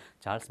 അതുകൊണ്ടാണ്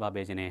Charles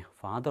ബാബേജിനെ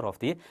father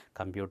of the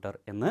computer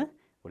എന്ന്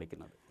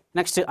വിളിക്കുന്നത്.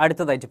 നെക്സ്റ്റ്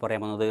അടുത്തതായിട്ട്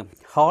പറയാൻ പോകുന്നത്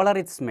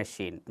ഹോളറിറ്റ്സ്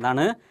മെഷീൻ.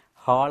 എന്താണ്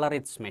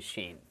ഹോളറിറ്റ്സ്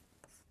മെഷീൻ?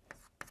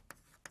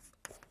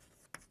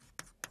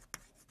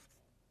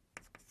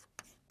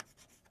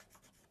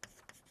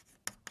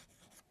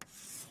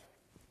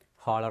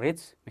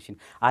 ഹോളറിറ്റ്സ് machine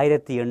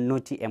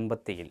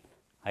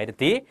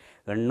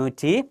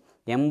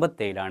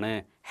 1887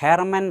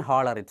 Hermann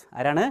ഹോളറിറ്റ്സ്.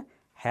 ആരാണ്?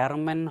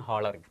 ഹെർമൻ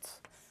ഹോളറിറ്റ്സ്.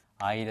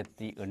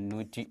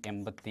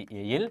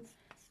 1887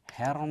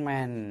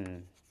 ഹെർമൻ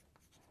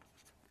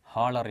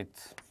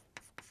ഹോളറിറ്റ്സ്.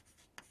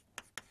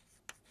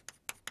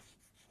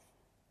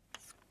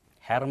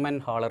 ഹെർമൻ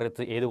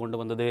ഹോളറിറ്റ്സ് ഏത്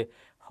കൊണ്ടുവന്നത്?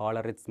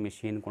 ഹോളറിറ്റ്സ്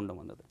മെഷീൻ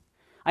കൊണ്ടുവന്നത്.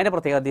 അതിൻ്റെ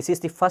പ്രത്യേകത, this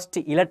is the first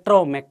electro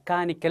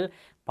mechanical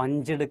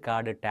പഞ്ചഡ്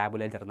card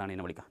tabulator എന്നാണ്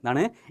ഇതിനെ വിളിക്കുക.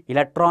 എന്താണ്?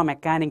 Electro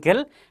mechanical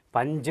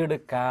പഞ്ചഡ്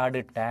card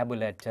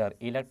tabulator.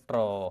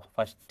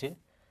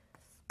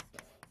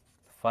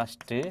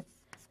 First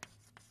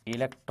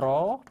electro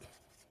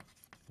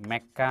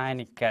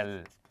mechanical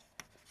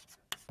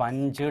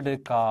പഞ്ചഡ്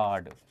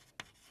card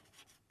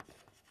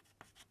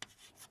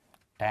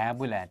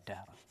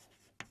tabulator.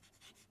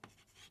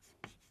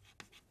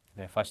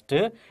 First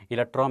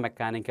electro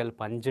mechanical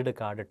പഞ്ചഡ്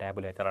card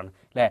ടാബുലേറ്ററാണ്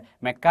അല്ലേ.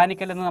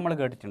 മെക്കാനിക്കൽ എന്ന് നമ്മൾ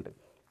കേട്ടിട്ടുണ്ട്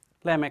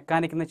അല്ലേ.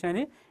 മെക്കാനിക് എന്ന് വെച്ചാൽ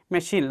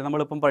മെഷീൻ,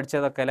 നമ്മളിപ്പം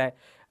പഠിച്ചതൊക്കെ അല്ലേ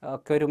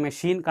ഒക്കെ ഒരു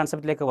മെഷീൻ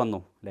കൺസെപ്റ്റിലേക്ക് വന്നു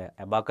അല്ലേ.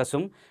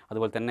 അബാക്കസും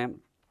അതുപോലെ തന്നെ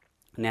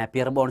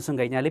നാപ്പിയർ ബോൺസും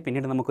കഴിഞ്ഞാൽ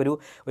പിന്നീട് നമുക്കൊരു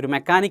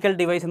മെക്കാനിക്കൽ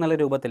ഡിവൈസ് എന്നുള്ള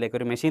രൂപത്തിലേക്ക്,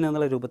 ഒരു മെഷീൻ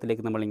എന്നുള്ള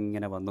രൂപത്തിലേക്ക് നമ്മൾ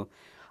ഇങ്ങനെ വന്നു.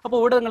 അപ്പോൾ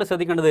ഇവിടെ നിങ്ങൾ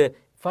ശ്രദ്ധിക്കേണ്ടത്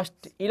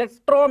first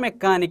electro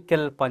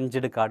mechanical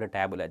പഞ്ചഡ് card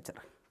tabulator.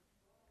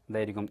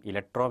 എന്തായിരിക്കും?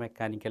 ഇലക്ട്രോ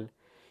മെക്കാനിക്കൽ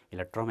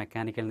ഇലക്ട്രോ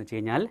മെക്കാനിക്കൽ എന്ന് വെച്ച്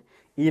കഴിഞ്ഞാൽ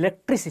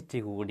ഇലക്ട്രിസിറ്റി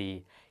കൂടി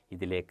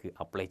ഇതിലേക്ക്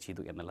അപ്ലൈ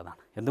ചെയ്തു എന്നുള്ളതാണ്.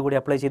 എന്തുകൂടി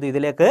അപ്ലൈ ചെയ്തു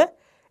ഇതിലേക്ക്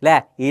അല്ലേ?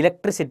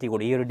 ഇലക്ട്രിസിറ്റി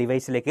കൂടി, ഈ ഒരു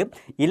ഡിവൈസിലേക്ക്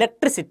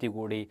ഇലക്ട്രിസിറ്റി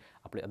കൂടി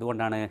അപ്ലൈ.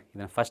 അതുകൊണ്ടാണ്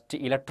ഇതിന് first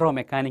electro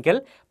mechanical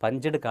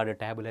punched card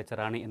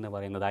ടാബുലേച്ചറാണ് എന്ന്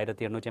പറയുന്നത്.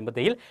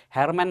 1887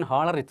 ഹെർമൻ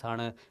ഹോളറിത്ത്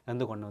ആണ്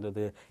എന്ത്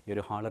കൊണ്ടുവന്നത്? ഈ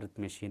ഒരു ഹോളറിത്ത്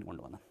മെഷീൻ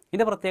കൊണ്ടുവന്നത്.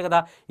 ഇതിൻ്റെ പ്രത്യേകത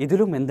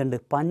ഇതിലും എന്തുണ്ട്?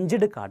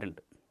 പഞ്ച്ഡ് കാർഡ്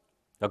ഉണ്ട്.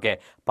 ഓക്കെ,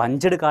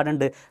 പഞ്ച്ഡ് കാർഡ്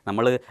ഉണ്ട്.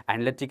 നമ്മൾ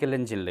അനലറ്റിക്കൽ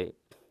എഞ്ചിനിൽ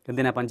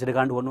എന്തിനാണ് പഞ്ച്ഡ്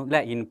കാർഡ് കൊണ്ടു അല്ലേ?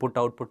 ഇൻപുട്ട്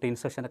ഔട്ട്പുട്ട്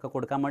ഇൻസ്ട്രക്ഷൻ ഒക്കെ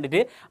കൊടുക്കാൻ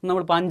വേണ്ടിയിട്ട്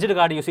നമ്മൾ പഞ്ച്ഡ്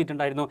കാർഡ് യൂസ്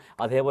ചെയ്തിട്ടുണ്ടായിരുന്നു.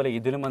 അതേപോലെ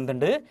ഇതിലും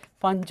എന്തുണ്ട്?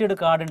 പഞ്ച്ഡ്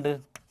കാർഡ് ഉണ്ട്.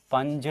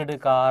 പഞ്ച്ഡ്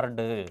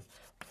കാർഡ്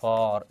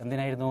ഫോർ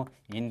എന്തിനായിരുന്നു?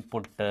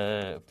 ഇൻപുട്ട്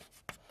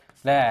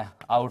അല്ലേ,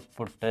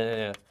 ഔട്ട്പുട്ട്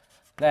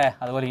അല്ലേ,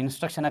 അതുപോലെ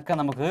ഇൻസ്ട്രക്ഷനൊക്കെ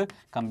നമുക്ക്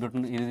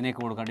കമ്പ്യൂട്ടറിന് ഇതിനേക്ക്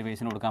കൊടുക്കാൻ,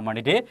 ഡിവൈസിന് കൊടുക്കാൻ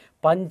വേണ്ടിയിട്ട്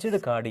പഞ്ച്ഡ്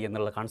കാർഡ്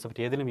എന്നുള്ള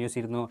കോൺസെപ്റ്റ് ഏതിലും യൂസ്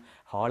ചെയ്യുന്നു?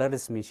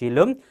 ഹോളറിത്ത്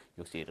മെഷീനിലും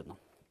യൂസ് ചെയ്യുന്നു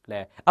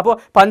അല്ലേ? അപ്പോൾ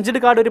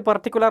പഞ്ച്ഡ് കാർഡ് ഒരു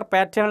പർട്ടിക്കുലർ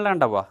പാറ്റേണിലാണ്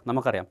ഉണ്ടാവുക.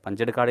 നമുക്കറിയാം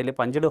പഞ്ച്ഡ് കാർഡിൽ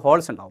പഞ്ച്ഡ്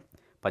ഹോൾസ് ഉണ്ടാവും.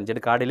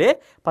 പഞ്ച്ഡ് കാർഡിൽ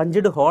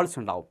പഞ്ച്ഡ് ഹോൾസ്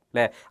ഉണ്ടാവും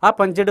അല്ലേ? ആ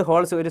പഞ്ച്ഡ്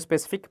ഹോൾസ് ഒരു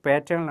സ്പെസിഫിക്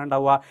പാറ്റേണിലാണ്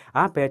ഉണ്ടാവുക.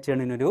 ആ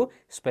പാറ്റേണിനൊരു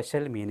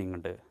സ്പെഷ്യൽ മീനിങ്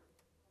ഉണ്ട്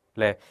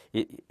അല്ലേ?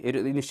 ഒരു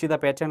നിശ്ചിത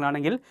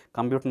പാറ്റേണിലാണെങ്കിൽ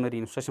കമ്പ്യൂട്ടറിന് ഒരു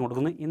ഇൻസ്ട്രക്ഷൻ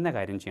കൊടുക്കുന്നത് ഇന്ന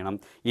കാര്യം ചെയ്യണം.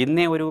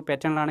 ഇന്നേ ഒരു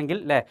പാറ്റേണിലാണെങ്കിൽ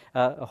അല്ലേ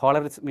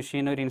ഹോളറിത്ത്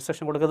മെഷീൻ ഒരു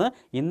ഇൻസ്ട്രക്ഷൻ കൊടുക്കുന്നത്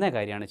ഇന്ന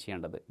കാര്യമാണ്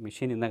ചെയ്യേണ്ടത്,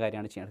 മെഷീൻ ഇന്ന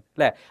കാര്യമാണ് ചെയ്യേണ്ടത്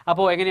അല്ലേ?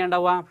 അപ്പോൾ എങ്ങനെയാണ്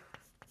ഉണ്ടാവുക?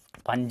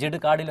 പഞ്ച്ഡ്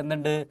കാർഡിൽ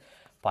എന്തുണ്ട്?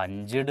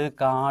 പഞ്ച്ഡ്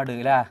കാർഡ്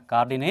അല്ലേ,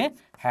 കാർഡിന്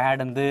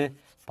ഹാഡ് എന്ത്?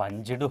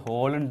 പഞ്ച്ഡ്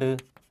ഹോൾ ഉണ്ട്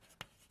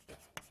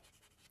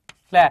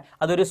അല്ലേ?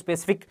 അതൊരു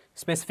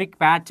സ്പെസിഫിക്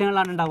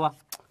പാറ്റേണിലാണ് ഉണ്ടാവുക.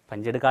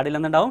 പഞ്ച്ഡ് കാർഡിൽ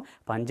എന്തുണ്ടാവും?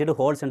 പഞ്ച്ഡ്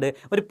ഹോൾസ് ഉണ്ട്.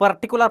 ഒരു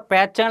പർട്ടിക്കുലർ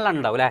പാറ്റേണിലാണ്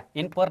ഉണ്ടാവും അല്ലേ?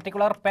 ഇൻ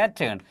പർട്ടിക്കുലർ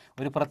പാറ്റേൺ,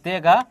 ഒരു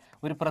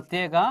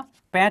പ്രത്യേക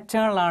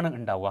പാറ്റേണിലാണ്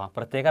ഉണ്ടാവുക.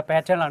 പ്രത്യേക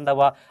പാറ്റേണിലാണ്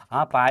ഉണ്ടാവുക.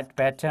 ആ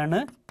pattern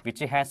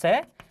which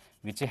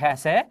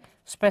has A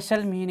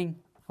special meaning.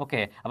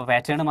 Okay, അപ്പോൾ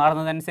പാറ്റേൺ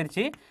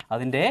മാറുന്നതനുസരിച്ച്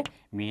അതിൻ്റെ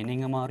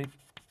മീനിങ് മാറി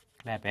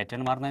അല്ലേ?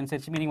 പാറ്റേൺ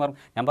മാറുന്നതനുസരിച്ച് മീനിങ് മാറും.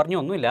 ഞാൻ പറഞ്ഞു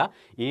ഒന്നുമില്ല,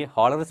 ഈ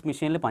ഹോളറിത്ത്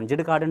മെഷീനിൽ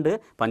പഞ്ച്ഡ് കാർഡ് ഉണ്ട്.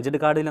 പഞ്ച്ഡ്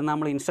കാർഡിൽ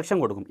നമ്മൾ ഇൻസ്ട്രക്ഷൻ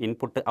കൊടുക്കും,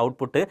 ഇൻപുട്ട്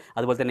ഔട്ട്പുട്ട്,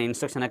 അതുപോലെ തന്നെ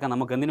ഇൻസ്ട്രക്ഷനൊക്കെ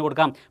നമുക്ക് എന്തിനു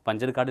കൊടുക്കാം?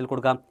 പഞ്ച്ഡ് കാർഡിൽ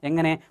കൊടുക്കാം.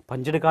 എങ്ങനെ?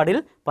 പഞ്ച്ഡ് കാർഡിൽ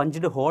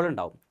പഞ്ച്ഡ് ഹോൾ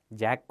ഉണ്ടാവും.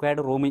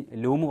 ജാക്വേഡ്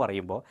ലൂം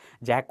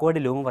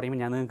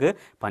പറയുമ്പോൾ ഞാൻ നിങ്ങൾക്ക്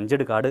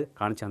പഞ്ച്ഡ് കാർഡ്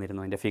കാണിച്ചു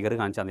തന്നിരുന്നു, അതിൻ്റെ ഫിഗർ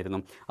കാണിച്ചു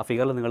തന്നിരുന്നു. ആ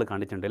ഫിഗറിൽ നിങ്ങൾ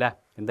കണ്ടിട്ടുണ്ട് അല്ലേ?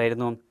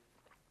 എന്തായിരുന്നു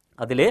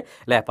അതിൽ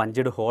അല്ലേ?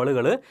 പഞ്ച്ഡ്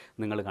ഹോളുകൾ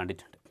നിങ്ങൾ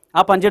കണ്ടിട്ടുണ്ട്.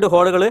 ആ പഞ്ച്ഡ്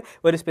ഹോളുകൾ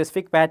ഒരു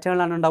സ്പെസിഫിക്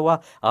പാറ്റേണിലാണ് ഉണ്ടാവുക.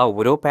 ആ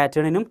ഓരോ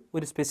പാറ്റേണിനും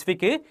ഒരു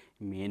സ്പെസിഫിക്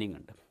മീനിങ്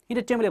ഉണ്ട്.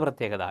 ഇതിൻ്റെ ഏറ്റവും വലിയ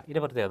പ്രത്യേകത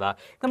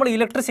നമ്മൾ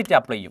ഇലക്ട്രിസിറ്റി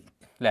അപ്ലൈ ചെയ്യും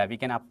അല്ലേ? We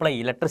can apply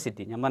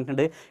electricity. ഞാൻ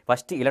പറഞ്ഞിട്ടുണ്ട്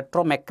ഫസ്റ്റ്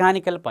ഇലക്ട്രോ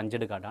മെക്കാനിക്കൽ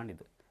പഞ്ച്ഡ്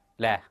കാർഡാണിത്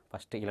അല്ലേ?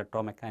 ഫസ്റ്റ്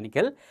ഇലക്ട്രോ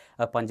മെക്കാനിക്കൽ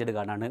പഞ്ച്ഡ്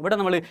കാർഡാണ്. ഇവിടെ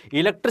നമ്മൾ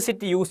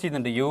ഇലക്ട്രിസിറ്റി യൂസ്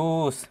ചെയ്യുന്നുണ്ട്.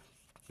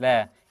 അല്ലേ?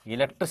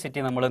 ഇലക്ട്രിസിറ്റി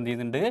നമ്മൾ എന്ത്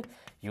ചെയ്യുന്നുണ്ട്?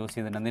 യൂസ്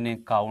ചെയ്യുന്നുണ്ട്. എന്തിന്?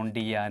 കൗണ്ട്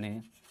ചെയ്യാൻ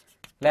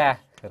അല്ലേ?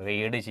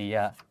 റീഡ്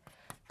ചെയ്യുക,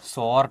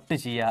 സോർട്ട്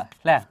ചെയ്യുക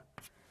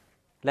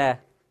അല്ലേ?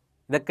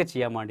 ഇതൊക്കെ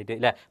ചെയ്യാൻ വേണ്ടിയിട്ട്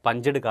അല്ലേ?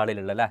 പഞ്ച്ഡ്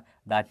കാർഡിലുള്ള അല്ലേ?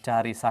 Data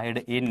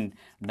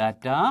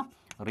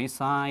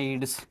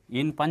resides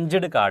in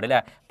punched card അല്ലേ?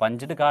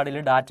 പഞ്ച്ഡ് കാർഡിൽ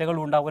ഡാറ്റകൾ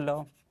ഉണ്ടാവുമല്ലോ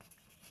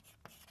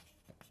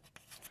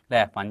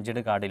അല്ലേ?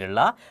 പഞ്ച്ഡ് കാർഡിലുള്ള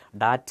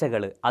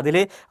ഡാറ്റകൾ, അതിൽ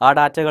ആ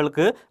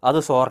ഡാറ്റകൾക്ക് അത്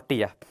സോർട്ട്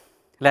ചെയ്യുക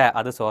അല്ലേ?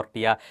 അത് സോർട്ട്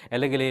ചെയ്യുക,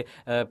 അല്ലെങ്കിൽ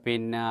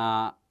പിന്നെ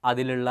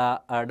അതിലുള്ള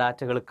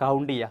ഡാറ്റകൾ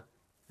കൗണ്ട് ചെയ്യുക,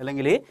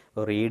 അല്ലെങ്കിൽ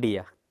റീഡ്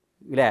ചെയ്യുക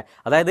ഇല്ലേ?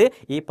 അതായത്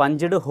ഈ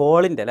പഞ്ച്ഡ്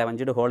ഹോളിൻ്റെ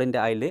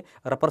അതിൽ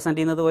റെപ്രസെൻറ്റ്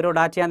ചെയ്യുന്നത് ഓരോ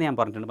ഡാറ്റയാണെന്ന് ഞാൻ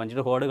പറഞ്ഞിട്ടുണ്ട്.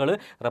 പഞ്ച്ഡ് ഹോളുകൾ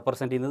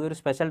റെപ്രസെൻറ്റ് ചെയ്യുന്നത് ഒരു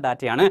സ്പെഷ്യൽ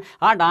ഡാറ്റയാണ്.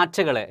 ആ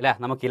ഡാറ്റകളെ അല്ലേ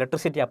നമുക്ക്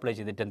ഇലക്ട്രിസിറ്റി അപ്ലൈ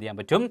ചെയ്തിട്ട് എന്ത് ചെയ്യാൻ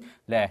പറ്റും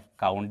അല്ലേ?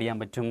 കൗണ്ട് ചെയ്യാൻ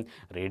പറ്റും,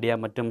 റീഡ് ചെയ്യാൻ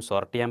പറ്റും,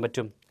 സോർട്ട് ചെയ്യാൻ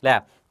പറ്റും അല്ലേ?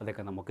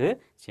 അതൊക്കെ നമുക്ക്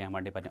ചെയ്യാൻ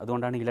വേണ്ടി പറ്റും.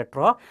 അതുകൊണ്ടാണ്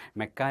ഇലക്ട്രോ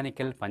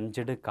മെക്കാനിക്കൽ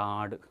പഞ്ച്ഡ്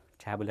കാർഡ്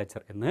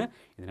ടാബുലേച്ചർ എന്ന്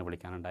ഇതിനെ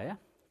വിളിക്കാനുണ്ടായ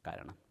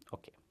കാരണം.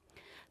 ഓക്കെ,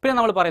 പിന്നെ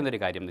നമ്മൾ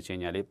പറയുന്നൊരു കാര്യം എന്ന് വെച്ച്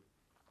കഴിഞ്ഞാൽ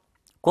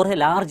കുറേ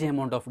ലാർജ്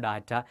എമൗണ്ട് ഓഫ്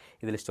ഡാറ്റ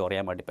ഇതിൽ സ്റ്റോർ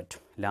ചെയ്യാൻ വേണ്ടി പറ്റും.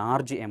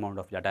 Large amount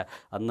of data.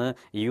 അന്ന്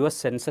യു എസ്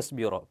സെൻസസ്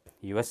ബ്യൂറോ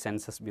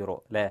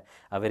അല്ലേ?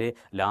 അവർ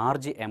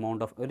ലാർജ്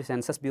എമൗണ്ട് ഓഫ് ഒരു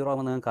സെൻസസ് ബ്യൂറോ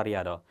എന്ന് നിങ്ങൾക്ക്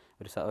അറിയാമല്ലോ.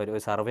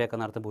 ഒരു സർവേ ഒക്കെ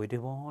നടത്തുമ്പോൾ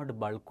ഒരുപാട്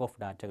ബൾക്ക് ഓഫ്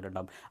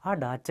ഡാറ്റകളുണ്ടാകും. ആ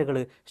ഡാറ്റകൾ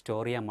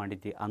സ്റ്റോർ ചെയ്യാൻ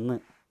വേണ്ടിയിട്ട് അന്ന്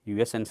U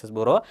S census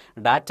bureau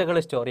ഡാറ്റകൾ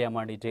store ചെയ്യാൻ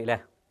വേണ്ടിയിട്ട്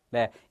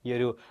അല്ലേ ഈ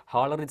ഒരു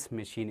ഹോളറിത്ത്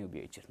മെഷീൻ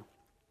ഉപയോഗിച്ചിരുന്നു.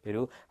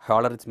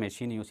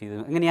 യൂസ്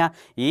ചെയ്തത് എങ്ങനെയാണ്?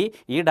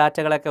 ഈ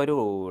ഡാറ്റകളൊക്കെ ഒരു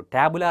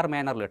ടാബുലാർ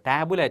മാനറിൽ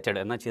ടാബുലേറ്റഡ്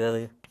എന്നാ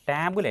ചെയ്തത്?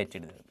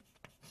 ടാബുലേറ്റഡ്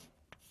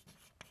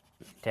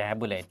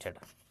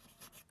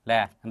അല്ലേ?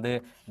 എന്ത്?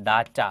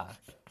 Data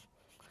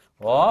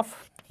of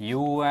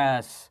U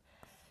S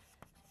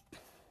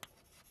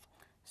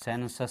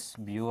census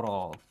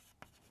bureau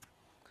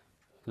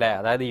അല്ലേ?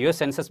 അതായത് യു എസ്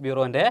സെൻസസ്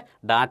ബ്യൂറോൻ്റെ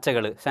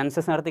ഡാറ്റകൾ,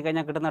 സെൻസസ് നടത്തി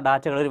കഴിഞ്ഞാൽ കിട്ടുന്ന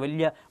ഡാറ്റകൾ ഒരു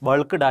വലിയ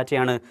ബൾക്ക്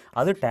ഡാറ്റയാണ്.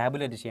 അത്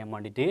ടാബുലേറ്റ് ചെയ്യാൻ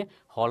വേണ്ടിയിട്ട്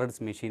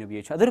ഹോളറിത്ത് മെഷീൻ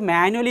ഉപയോഗിച്ചു. അതൊരു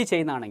മാനുവലി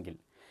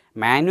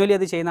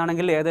അത്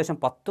ചെയ്യുന്നതാണെങ്കിൽ ഏകദേശം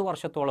 10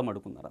 വർഷത്തോളം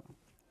എടുക്കുന്നതാണ്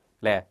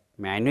അല്ലേ?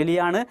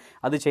 മാനുവലിയാണ്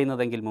അത്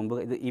ചെയ്യുന്നതെങ്കിൽ, മുമ്പ്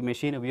ഈ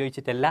മെഷീൻ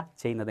ഉപയോഗിച്ചിട്ടല്ല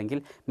ചെയ്യുന്നതെങ്കിൽ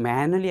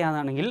മാനുവലി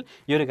ആണെങ്കിൽ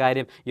ഈ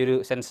ഒരു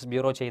സെൻസസ്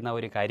ബ്യൂറോ ചെയ്യുന്ന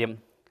ഒരു കാര്യം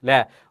അല്ലേ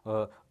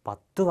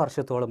 10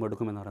 വർഷത്തോളം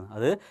എടുക്കുമെന്ന് പറയുന്നത്.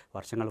 അത്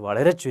വർഷങ്ങൾ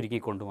വളരെ ചുരുക്കി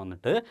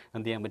കൊണ്ടുവന്നിട്ട്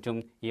എന്ത് ചെയ്യാൻ പറ്റും,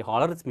 ഈ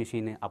ഹോളറിസ്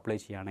മെഷീന് അപ്ലൈ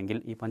ചെയ്യുകയാണെങ്കിൽ,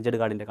 ഈ പഞ്ചഡ്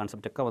കാർഡിൻ്റെ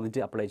കൺസെപ്റ്റൊക്കെ വന്നിട്ട്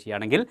അപ്ലൈ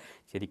ചെയ്യുകയാണെങ്കിൽ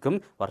ശരിക്കും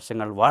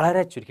വർഷങ്ങൾ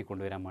വളരെ ചുരുക്കി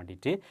കൊണ്ടുവരാൻ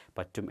വേണ്ടിയിട്ട്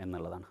പറ്റും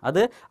എന്നുള്ളതാണ്.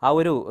 അത് ആ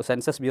ഒരു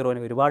സെൻസസ്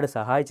ബ്യൂറോനെ ഒരുപാട്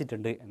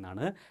സഹായിച്ചിട്ടുണ്ട്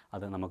എന്നാണ്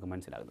അത് നമുക്ക്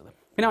മനസ്സിലാകുന്നത്.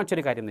 പിന്നെ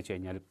മറ്റൊരു കാര്യം എന്ന് വെച്ച്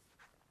കഴിഞ്ഞാൽ,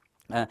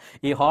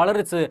 ഈ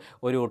ഹോളറിസ്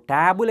ഒരു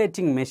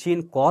ടാബുലേറ്റിംഗ് മെഷീൻ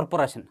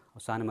കോർപ്പറേഷൻ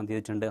അവസാനം എന്ത്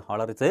ചെയ്തിട്ടുണ്ട്,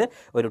 ഹോളറിസ്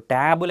ഒരു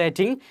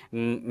ടാബുലേറ്റിംഗ്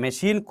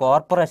മെഷീൻ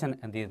കോർപ്പറേഷൻ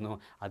എന്ത് ചെയ്യുന്നു,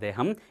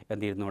 അദ്ദേഹം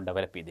എന്ത് ചെയ്യുന്നു,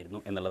 ഡെവലപ്പ് ചെയ്തിരുന്നു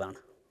എന്നുള്ളതാണ്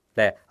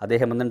അല്ലേ.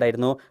 അദ്ദേഹം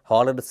എന്തുണ്ടായിരുന്നു,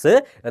 ഹോളറിസ്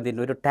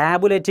എന്തിരുന്നു, ഒരു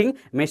ടാബുലേറ്റിംഗ്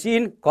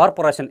മെഷീൻ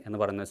കോർപ്പറേഷൻ എന്ന്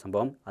പറയുന്ന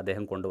സംഭവം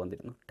അദ്ദേഹം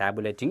കൊണ്ടുവന്നിരുന്നു.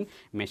 Tabulating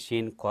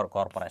machine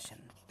corporation.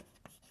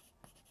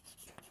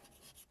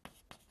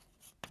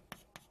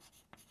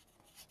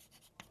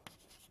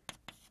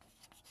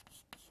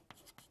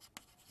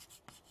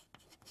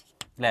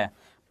 അല്ലേ.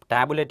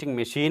 ടാബുലേറ്റിംഗ്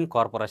മെഷീൻ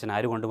കോർപ്പറേഷൻ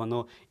ആര് കൊണ്ടുവന്നു,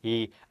 ഈ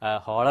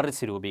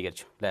ഹോളറിസ്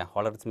രൂപീകരിച്ചു അല്ലേ.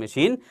 ഹോളറിസ്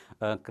മെഷീൻ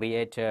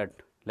ക്രിയേറ്റഡ്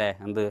അല്ലേ,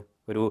 എന്ത്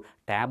ഒരു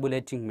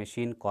ടാബുലേറ്റിംഗ്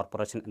മെഷീൻ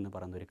കോർപ്പറേഷൻ എന്ന്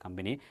പറയുന്ന ഒരു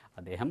കമ്പനി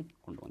അദ്ദേഹം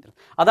കൊണ്ടുവന്നിരുന്നു.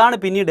 അതാണ്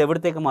പിന്നീട്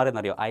എവിടത്തേക്ക്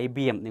മാറിയെന്നറിയോ,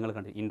 IBM നിങ്ങൾ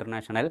കണ്ടു,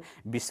 ഇൻ്റർനാഷണൽ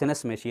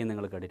ബിസിനസ് മെഷീൻ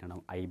നിങ്ങൾ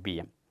കേട്ടിട്ടുണ്ടാവും,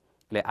 IBM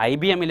അല്ലേ.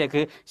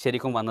 IBMലേക്ക്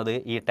ശരിക്കും വന്നത്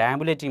ഈ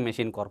ടാബുലേറ്റിംഗ്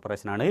മെഷീൻ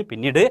കോർപ്പറേഷനാണ്.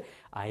 പിന്നീട്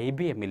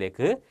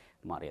IBMലേക്ക്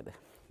മാറിയത്,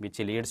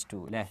 വിച്ച് ലീഡ്സ് ടു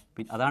അല്ലേ.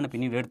 അതാണ്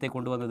പിന്നീട് എടുത്തേക്ക്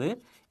കൊണ്ടുവന്നത്,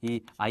 ഈ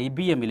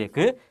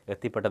IBMലേക്ക്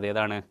എത്തിപ്പെട്ടത്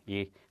ഏതാണ്, ഈ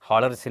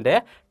ഹോളറിസിൻ്റെ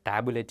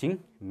ടാബുലേറ്റിംഗ്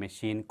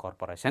മെഷീൻ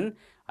കോർപ്പറേഷൻ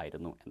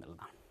ആയിരുന്നു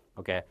എന്നുള്ളതാണ്.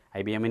 ഓക്കെ,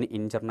 IBM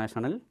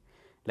ഇൻ്റർനാഷണൽ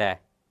അല്ലേ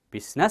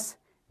ബിസിനസ്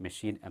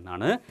മെഷീൻ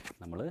എന്നാണ്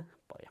നമ്മൾ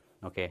പറയാം.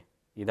 ഓക്കെ,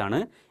 ഇതാണ്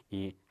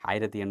ഈ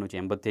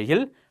 1887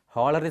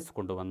 ഹോളറിസ്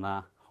കൊണ്ടുവന്ന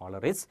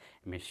ഹോളറിസ്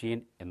മെഷീൻ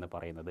എന്ന്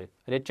പറയുന്നത്.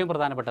 അതിൽ ഏറ്റവും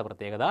പ്രധാനപ്പെട്ട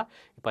പ്രത്യേകത,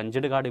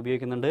 പഞ്ചഡ് കാർഡ്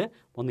ഉപയോഗിക്കുന്നുണ്ട്.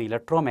 ഒന്ന്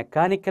ഇലക്ട്രോ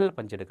മെക്കാനിക്കൽ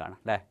പഞ്ചഡ് കാർഡ്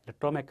അല്ലേ,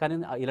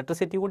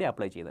 ഇലക്ട്രിസിറ്റി കൂടി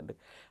അപ്ലൈ ചെയ്യുന്നുണ്ട്.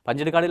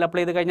 പഞ്ചഡ് കാർഡിൽ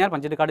അപ്ലൈ ചെയ്ത് കഴിഞ്ഞാൽ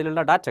പഞ്ചഡ്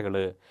കാർഡിലുള്ള ഡാറ്റകൾ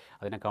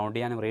അതിനെ കൗണ്ട്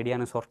ചെയ്യാനും റീഡ്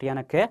ചെയ്യാനും സോർട്ട്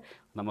ചെയ്യാനൊക്കെ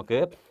നമുക്ക്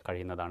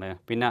കഴിയുന്നതാണ്.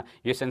 പിന്നെ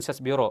ഈ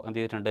സെൻസസ് ബ്യൂറോ എന്ത്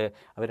ചെയ്തിട്ടുണ്ട്,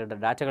 അവരുടെ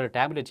ഡാറ്റകൾ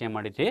ടാബുലേറ്റ് ചെയ്യാൻ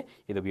വേണ്ടിയിട്ട്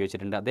ഇത്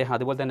ഉപയോഗിച്ചിട്ടുണ്ട് അദ്ദേഹം.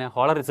 അതുപോലെ തന്നെ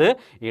ഹോളറിസ്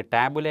ഈ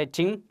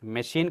ടാബുലേറ്റിംഗ്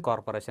മെഷീൻ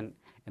കോർപ്പറേഷൻ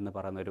എന്ന്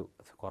പറയുന്നൊരു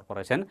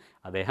കോർപ്പറേഷൻ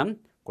അദ്ദേഹം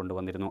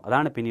കൊണ്ടുവന്നിരുന്നു.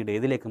 അതാണ് പിന്നീട്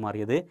ഏതിലേക്ക്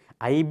മാറിയത്,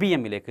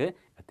 IBMലേക്ക്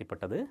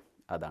എത്തിപ്പെട്ടത്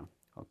അതാണ്.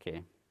 ഓക്കെ,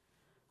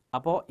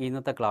 അപ്പോൾ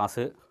ഇന്നത്തെ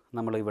ക്ലാസ്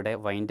നമ്മളിവിടെ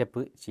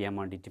വൈൻഡപ്പ് ചെയ്യാൻ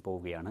വേണ്ടിയിട്ട്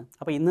പോവുകയാണ്.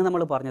 അപ്പോൾ ഇന്ന്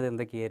നമ്മൾ പറഞ്ഞത്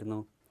എന്തൊക്കെയായിരുന്നു,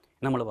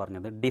 നമ്മൾ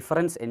പറഞ്ഞത്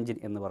ഡിഫറൻസ് എൻജിൻ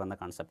എന്ന് പറയുന്ന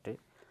കൺസെപ്റ്റ്,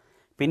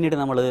 പിന്നീട്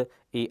നമ്മൾ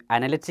ഈ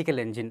അനലിറ്റിക്കൽ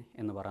എൻജിൻ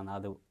എന്ന് പറയുന്ന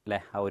അത് അല്ലേ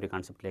ആ ഒരു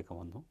കൺസെപ്റ്റിലേക്ക്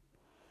വന്നു.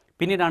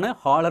 പിന്നീടാണ്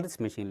ഹോളറിസ്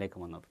മെഷീനിലേക്ക്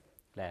വന്നത്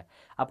അല്ലേ.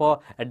 അപ്പോൾ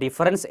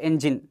ഡിഫറൻസ്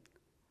എൻജിൻ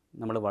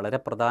നമ്മൾ വളരെ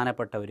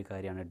പ്രധാനപ്പെട്ട ഒരു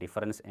കാര്യമാണ്,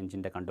 ഡിഫറൻസ്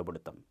എൻജിൻ്റെ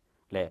കണ്ടുപിടുത്തം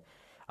അല്ലേ.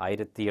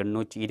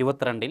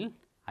 1822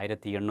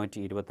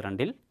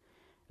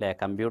 അല്ലേ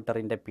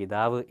കമ്പ്യൂട്ടറിൻ്റെ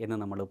പിതാവ് എന്ന്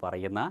നമ്മൾ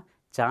പറയുന്ന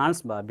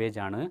ചാൾസ് ബാബേജ്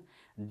ആണ്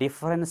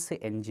ഡിഫറൻസ്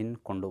എൻജിൻ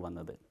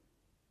കൊണ്ടുവന്നത്,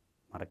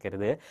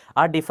 മറക്കരുത്.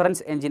 ആ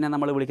ഡിഫറൻസ് എൻജിനെ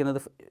നമ്മൾ വിളിക്കുന്നത്,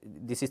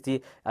 ദിസ് ഈസ് ദി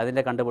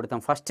അതിൻ്റെ കണ്ടുപിടുത്തം,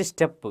 first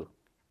step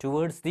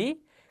towards the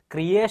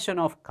creation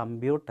of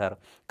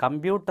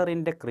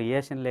കമ്പ്യൂട്ടറിൻ്റെ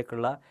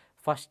ക്രിയേഷനിലേക്കുള്ള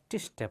ഫസ്റ്റ്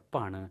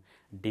സ്റ്റെപ്പാണ്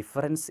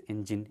ഡിഫറൻസ്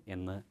എൻജിൻ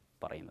എന്ന്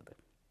പറയുന്നത്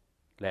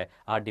അല്ലേ.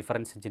 ആ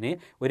ഡിഫറൻസ് എൻജിന്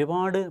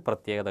ഒരുപാട്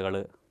പ്രത്യേകതകൾ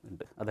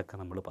ഉണ്ട്, അതൊക്കെ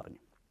നമ്മൾ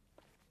പറഞ്ഞു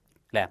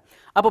അല്ലേ.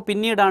 അപ്പോൾ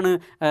പിന്നീടാണ്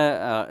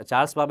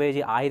ചാൾസ്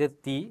ബാബേജ്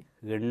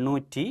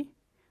 1833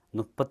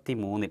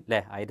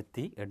 അല്ലേ,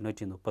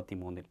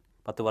 1833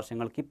 10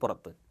 വർഷങ്ങൾക്ക്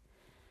ഇപ്പുറത്ത്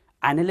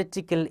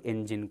അനലിറ്റിക്കൽ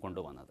എൻജിൻ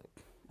കൊണ്ടുവന്നത്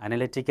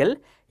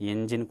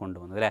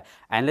അല്ലേ.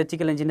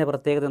 അനലിറ്റിക്കൽ എൻജിൻ്റെ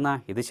പ്രത്യേകത എന്നാൽ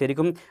ഇത്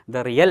ശരിക്കും ദ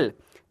റിയൽ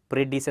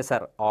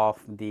പ്രിഡിസസർ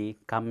ഓഫ് ദി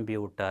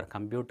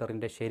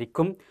കമ്പ്യൂട്ടറിൻ്റെ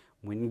ശരിക്കും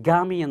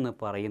മുൻഗാമി എന്ന്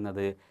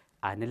പറയുന്നത്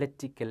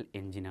അനലിറ്റിക്കൽ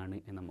എൻജിനാണ്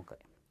എന്ന്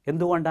നമുക്കറിയാം.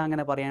 എന്തുകൊണ്ടാണ്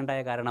അങ്ങനെ പറയേണ്ടായ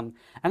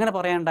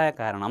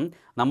കാരണം,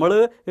 നമ്മൾ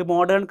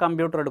മോഡേൺ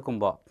കമ്പ്യൂട്ടർ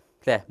എടുക്കുമ്പോൾ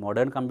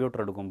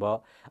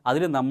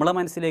അതിൽ നമ്മളെ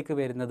മനസ്സിലേക്ക്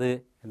വരുന്നത്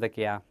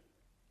എന്തൊക്കെയാണ്,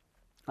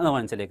 നമ്മുടെ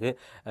മനസ്സിലേക്ക്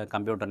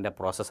കമ്പ്യൂട്ടറിൻ്റെ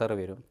പ്രോസസ്സർ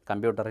വരും,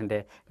 കമ്പ്യൂട്ടറിൻ്റെ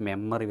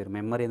മെമ്മറി വരും.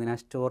 മെമ്മറി എന്തിനാ,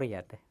 സ്റ്റോർ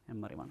ചെയ്യാത്തെ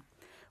മെമ്മറി വേണം.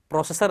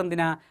 പ്രോസസ്സർ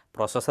എന്തിനാ,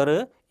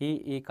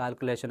 ഈ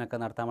കാൽക്കുലേഷനൊക്കെ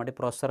നടത്താൻ വേണ്ടി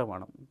പ്രോസസ്സർ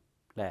വേണം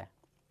അല്ലേ.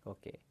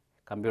 ഓക്കെ,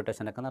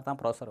 കമ്പ്യൂട്ടേഷനൊക്കെ നടത്താൻ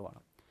പ്രോസസ്സർ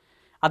വേണം.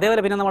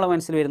 അതേപോലെ പിന്നെ നമ്മളെ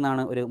മനസ്സിൽ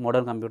വരുന്നതാണ് ഒരു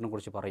മോഡേൺ കമ്പ്യൂട്ടറിനെ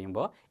കുറിച്ച്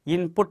പറയുമ്പോൾ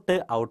ഇൻപുട്ട്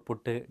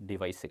ഔട്ട്പുട്ട്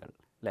ഡിവൈസുകൾ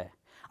അല്ലേ.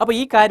 അപ്പോൾ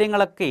ഈ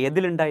കാര്യങ്ങളൊക്കെ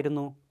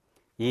ഏതിലുണ്ടായിരുന്നു,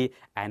 ഈ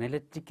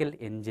അനലിറ്റിക്കൽ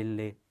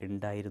എൻജിനിൽ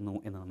ഉണ്ടായിരുന്നു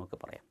എന്ന് നമുക്ക്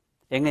പറയാം.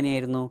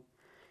 എങ്ങനെയായിരുന്നു,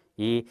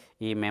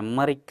 ഈ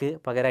മെമ്മറിക്ക്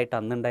പകരമായിട്ട്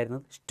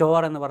അന്നുണ്ടായിരുന്നത്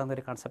സ്റ്റോർ എന്ന് പറയുന്ന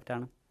ഒരു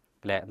കൺസെപ്റ്റാണ്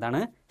അല്ലേ. എന്താണ്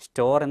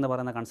സ്റ്റോർ എന്ന്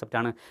പറയുന്ന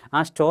കൺസെപ്റ്റാണ്. ആ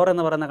സ്റ്റോർ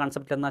എന്ന് പറയുന്ന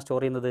കൺസെപ്റ്റ് എന്നാ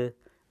സ്റ്റോർ ചെയ്യുന്നത്,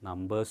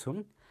 നമ്പേഴ്സും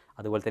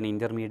അതുപോലെ തന്നെ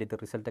ഇൻ്റർമീഡിയറ്റ്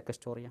റിസൾട്ടൊക്കെ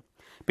സ്റ്റോർ ചെയ്യാം.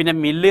 പിന്നെ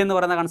മില്ല് എന്ന്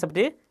പറയുന്ന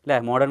കൺസെപ്റ്റ് അല്ലേ,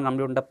 മോഡേൺ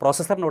കമ്പ്യൂട്ടറിൻ്റെ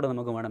പ്രോസസ്സറിനോട്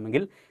നമുക്ക്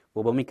വേണമെങ്കിൽ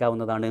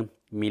ഉപമിക്കാവുന്നതാണ്.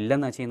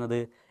 മില്ലെന്ന് ചെയ്യുന്നത്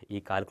ഈ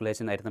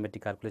കാൽക്കുലേഷൻ,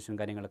 അരിത്തമെറ്റിക് കാൽക്കുലേഷൻ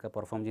കാര്യങ്ങളൊക്കെ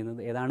പെർഫോം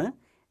ചെയ്യുന്നത് ഏതാണ്,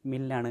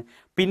 മില്ലാണ്.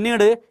 പിന്നെ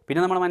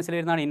നമ്മുടെ മനസ്സിൽ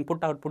വരുന്നതാണ്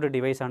ഇൻപുട്ട് ഔട്ട്പുട്ട്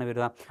ഡിവൈസാണ്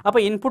വരിക. അപ്പോൾ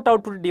ഇൻപുട്ട്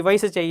ഔട്ട്പുട്ട്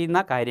ഡിവൈസ്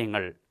ചെയ്യുന്ന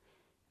കാര്യങ്ങൾ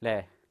അല്ലേ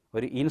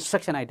ഒരു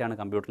ഇൻസ്ട്രക്ഷനായിട്ടാണ്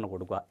കമ്പ്യൂട്ടറിന്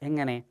കൊടുക്കുക.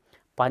 എങ്ങനെ,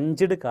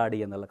 പഞ്ച്ഡ് കാർഡ്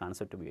എന്നുള്ള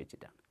കൺസെപ്റ്റ്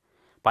ഉപയോഗിച്ചിട്ടാണ്.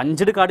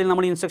 പഞ്ച്ഡ് കാർഡിൽ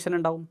നമ്മൾ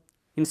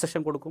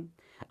ഇൻസ്ട്രക്ഷൻ കൊടുക്കും.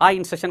 ആ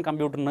ഇൻസ്ട്രക്ഷൻ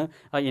കമ്പ്യൂട്ടറിന്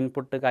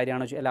ഇൻപുട്ട്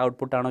കാര്യമാണോ അല്ല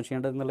ഔട്ട്പുട്ടാണോ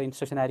ചെയ്യേണ്ടത് എന്നുള്ള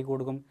ഇൻസ്ട്രക്ഷൻ ആർക്ക്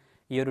കൊടുക്കും,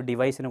 ഈ ഒരു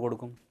ഡിവൈസിന്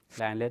കൊടുക്കും,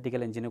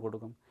 അനലിറ്റിക്കൽ എഞ്ചിന്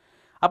കൊടുക്കും.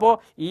 അപ്പോൾ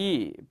ഈ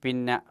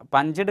പിന്നെ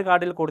പഞ്ചഡ്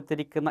കാർഡിൽ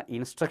കൊടുത്തിരിക്കുന്ന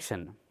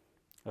ഇൻസ്ട്രക്ഷൻ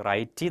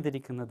റൈറ്റ്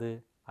ചെയ്തിരിക്കുന്നത്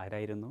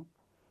ആരായിരുന്നു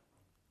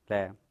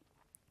അല്ലേ?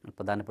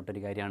 പ്രധാനപ്പെട്ട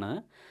ഒരു കാര്യമാണ്.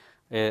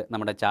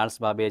 നമ്മുടെ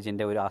ചാൾസ്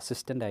ബാബേജിൻ്റെ ഒരു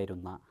അസിസ്റ്റൻ്റ്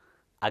ആയിരുന്ന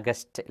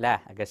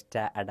അഗസ്റ്റ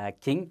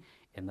അഡാക്കിങ്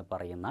എന്ന്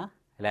പറയുന്ന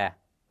അല്ലേ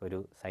ഒരു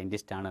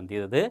സയൻറ്റിസ്റ്റാണ് എന്ത്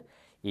ചെയ്തത്,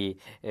 ഈ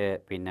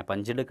പിന്നെ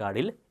പഞ്ചഡ്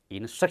കാർഡിൽ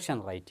ഇൻസ്ട്രക്ഷൻ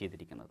റൈറ്റ്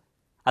ചെയ്തിരിക്കുന്നത്.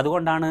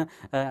 അതുകൊണ്ടാണ്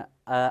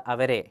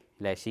അവരെ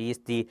അല്ലേ she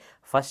is the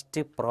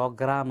first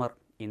programmer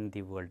in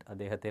the world,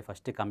 അദ്ദേഹത്തെ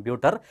first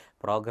computer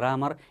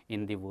programmer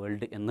in the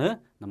world എന്ന്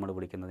നമ്മൾ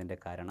വിളിക്കുന്നതിൻ്റെ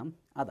കാരണം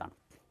അതാണ്.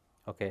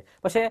 ഓക്കെ,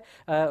 പക്ഷേ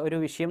ഒരു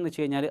വിഷയം എന്ന്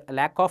വെച്ച് കഴിഞ്ഞാൽ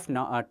ലാക്ക് ഓഫ്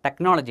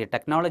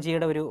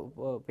ടെക്നോളജിയുടെ ഒരു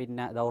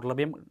പിന്നെ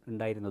ദൗർലഭ്യം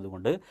ഉണ്ടായിരുന്നത്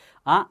കൊണ്ട്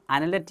ആ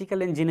അനലറ്റിക്കൽ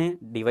എഞ്ചിന്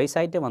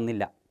ഡിവൈസായിട്ട്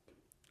വന്നില്ല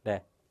അല്ലേ,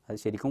 അത്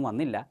ശരിക്കും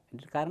വന്നില്ല.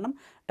 കാരണം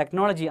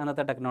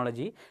അന്നത്തെ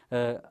ടെക്നോളജി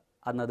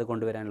അന്നത്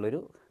കൊണ്ടുവരാനുള്ളൊരു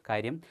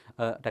കാര്യം,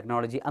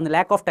 അന്ന്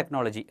ലാക്ക് ഓഫ്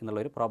ടെക്നോളജി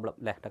എന്നുള്ളൊരു പ്രോബ്ലം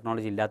അല്ലേ,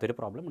 ടെക്നോളജി ഇല്ലാത്തൊരു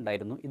പ്രോബ്ലം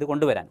ഉണ്ടായിരുന്നു ഇത്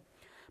കൊണ്ടുവരാൻ.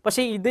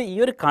 പക്ഷേ ഈ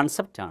ഒരു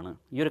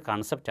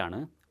കൺസെപ്റ്റാണ്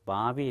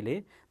ഭാവിയിൽ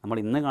നമ്മൾ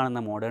ഇന്ന് കാണുന്ന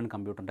മോഡേൺ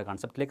കമ്പ്യൂട്ടറിൻ്റെ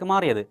കൺസെപ്റ്റിലേക്ക്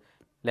മാറിയത്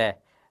അല്ലേ.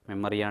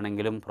 മെമ്മറി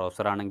ആണെങ്കിലും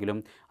പ്രോസസ്സർ ആണെങ്കിലും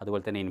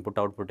അതുപോലെ തന്നെ ഇൻപുട്ട്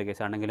ഔട്ട്പുട്ട്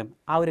കേസ് ആണെങ്കിലും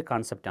ആ ഒരു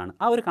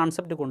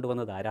കൺസെപ്റ്റ്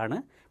കൊണ്ടുവന്നത് ആരാണ്?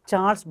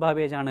 ചാൾസ്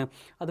ബാബേജ് ആണ്.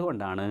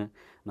 അതുകൊണ്ടാണ്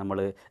നമ്മൾ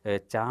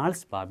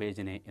ചാൾസ്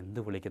ബാബേജിനെ എന്ത്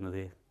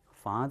വിളിക്കുന്നത്?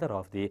 ഫാദർ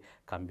ഓഫ് ദി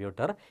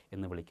കമ്പ്യൂട്ടർ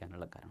എന്ന്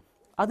വിളിക്കാനുള്ള കാരണം.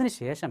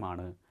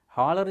 അതിനുശേഷമാണ്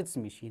ഹോളറിച്ച്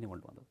മെഷീൻ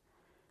കൊണ്ടുവന്നത്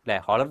അല്ലേ.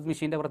 ഹോളറിച്ച്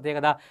മെഷീൻ്റെ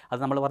പ്രത്യേകത അത്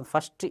നമ്മൾ പറഞ്ഞ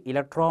ഫസ്റ്റ്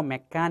ഇലക്ട്രോ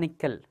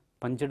മെക്കാനിക്കൽ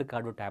പഞ്ചഡ്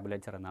കാർഡ്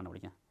ടാബുലേച്ചർ എന്നാണ്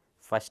വിളിക്കുന്നത്.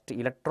 ഫസ്റ്റ്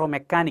ഇലക്ട്രോ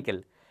മെക്കാനിക്കൽ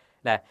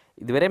അല്ലേ.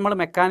 ഇതുവരെ നമ്മൾ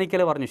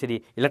മെക്കാനിക്കൽ പറഞ്ഞു, ശരി,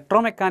 ഇലക്ട്രോ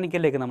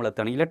മെക്കാനിക്കലിലേക്ക് നമ്മൾ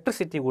എത്തുകയാണ്.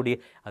 ഇലക്ട്രിസിറ്റി കൂടി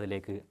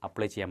അതിലേക്ക്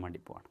അപ്ലൈ ചെയ്യാൻ വേണ്ടി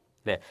പോവാണ്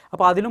അല്ലേ.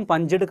 അപ്പോൾ അതിലും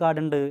പഞ്ചഡ്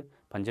കാർഡുണ്ട്.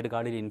 പഞ്ചഡ്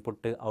കാർഡിൽ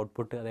ഇൻപുട്ട്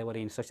ഔട്ട്പുട്ട് അതേപോലെ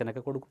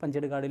ഇൻസ്ട്രക്ഷനൊക്കെ കൊടുക്കും,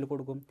 പഞ്ചഡ് കാർഡിൽ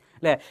കൊടുക്കും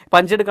അല്ലേ.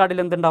 പഞ്ചഡ്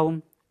കാർഡിൽ എന്തുണ്ടാവും?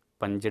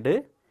 പഞ്ചഡ്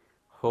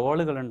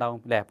ഹോളുകളുണ്ടാവും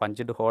അല്ലേ.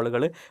 പഞ്ചഡ്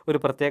ഹോളുകൾ ഒരു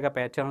പ്രത്യേക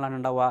പാറ്റേണിലാണ്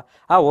ഉണ്ടാവുക.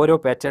 ആ ഓരോ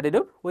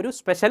പാറ്റേണിലും ഒരു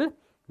സ്പെഷ്യൽ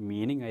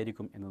മീനിങ്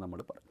ആയിരിക്കും എന്ന് നമ്മൾ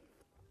പറയും.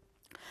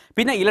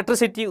 പിന്നെ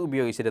ഇലക്ട്രിസിറ്റി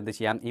ഉപയോഗിച്ചിട്ട് എന്ത്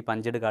ചെയ്യാം? ഈ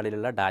പഞ്ചഡ്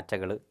കാർഡിലുള്ള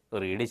ഡാറ്റകൾ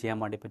റീഡ് ചെയ്യാൻ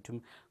വേണ്ടി പറ്റും,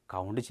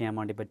 കൗണ്ട് ചെയ്യാൻ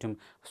വേണ്ടി പറ്റും,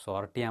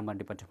 സോർട്ട് ചെയ്യാൻ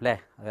വേണ്ടി പറ്റും അല്ലേ.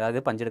 അതായത്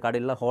പഞ്ചഡ്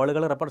കാർഡിലുള്ള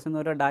ഹോളുകൾ റെപ്രസെൻ്റ്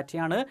ചെയ്യുന്ന ഒരു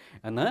ഡാറ്റയാണ്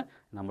എന്ന്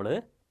നമ്മൾ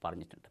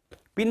പറഞ്ഞിട്ടുണ്ട്.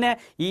 പിന്നെ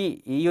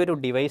ഈ ഒരു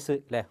ഡിവൈസ്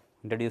അല്ലേ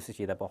ഇൻട്രൊഡ്യൂസ്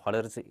ചെയ്തപ്പോൾ,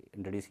 ഹോളറിച്ച്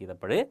ഇൻട്രൊഡ്യൂസ്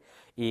ചെയ്തപ്പോൾ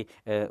ഈ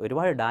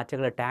ഒരുപാട്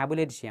ഡാറ്റകൾ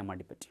ടാബുലേറ്റ് ചെയ്യാൻ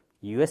വേണ്ടി പറ്റും.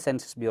 US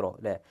സെൻസസ് ബ്യൂറോ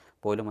അല്ലേ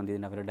പോലും എന്ത്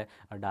ചെയ്യുന്ന അവരുടെ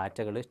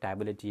ഡാറ്റകൾ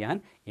ടാബുലേറ്റ് ചെയ്യാൻ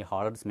ഈ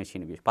ഹോളറിച്ച്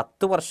മെഷീൻ ഉപയോഗിച്ചു.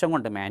 10 വർഷം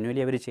കൊണ്ട്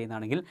മാനുവലി അവർ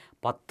ചെയ്യുന്നതാണെങ്കിൽ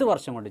 10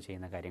 വർഷം കൊണ്ട്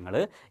ചെയ്യുന്ന കാര്യങ്ങൾ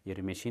ഈ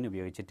ഒരു മെഷീൻ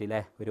ഉപയോഗിച്ചിട്ടില്ലേ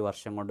ഒരു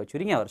വർഷം കൊണ്ട്,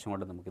 ചുരുങ്ങിയ വർഷം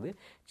കൊണ്ട് നമുക്കിത്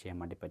ചെയ്യാൻ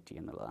വേണ്ടി പറ്റി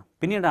എന്നുള്ളതാണ്.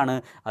 പിന്നീടാണ്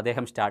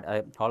അദ്ദേഹം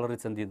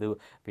ഹോളറിച്ച് എന്ത് ചെയ്തു,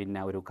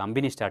 പിന്നെ ഒരു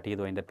കമ്പനി സ്റ്റാർട്ട്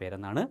ചെയ്തു. അതിൻ്റെ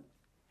പേരെന്നാണ്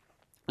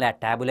അല്ലേ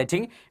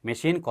ടാബുലേറ്റിംഗ്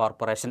മെഷീൻ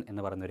കോർപ്പറേഷൻ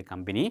എന്ന് പറയുന്നൊരു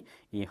കമ്പനി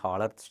ഈ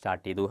ഹോളറിച്ച്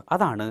സ്റ്റാർട്ട് ചെയ്തു.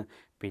 അതാണ്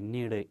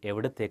പിന്നീട്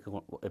എവിടത്തേക്ക്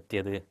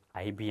എത്തിയത്?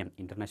 IBM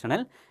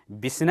ഇൻ്റർനാഷണൽ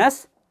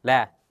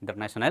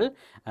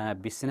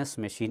ബിസിനസ്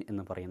മെഷീൻ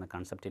എന്ന് പറയുന്ന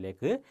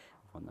കൺസെപ്റ്റിലേക്ക്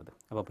വന്നത്.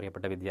 അപ്പോൾ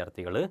പ്രിയപ്പെട്ട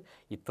വിദ്യാർത്ഥികൾ,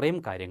 ഇത്രയും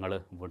കാര്യങ്ങൾ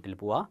വീട്ടിൽ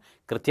പോവുക,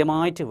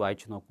 കൃത്യമായിട്ട്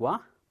വായിച്ചു നോക്കുക,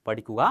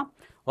 പഠിക്കുക.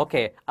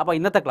 ഓക്കെ, അപ്പോൾ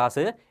ഇന്നത്തെ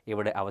ക്ലാസ്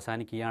ഇവിടെ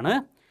അവസാനിക്കുകയാണ്.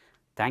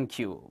 Thank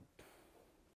you.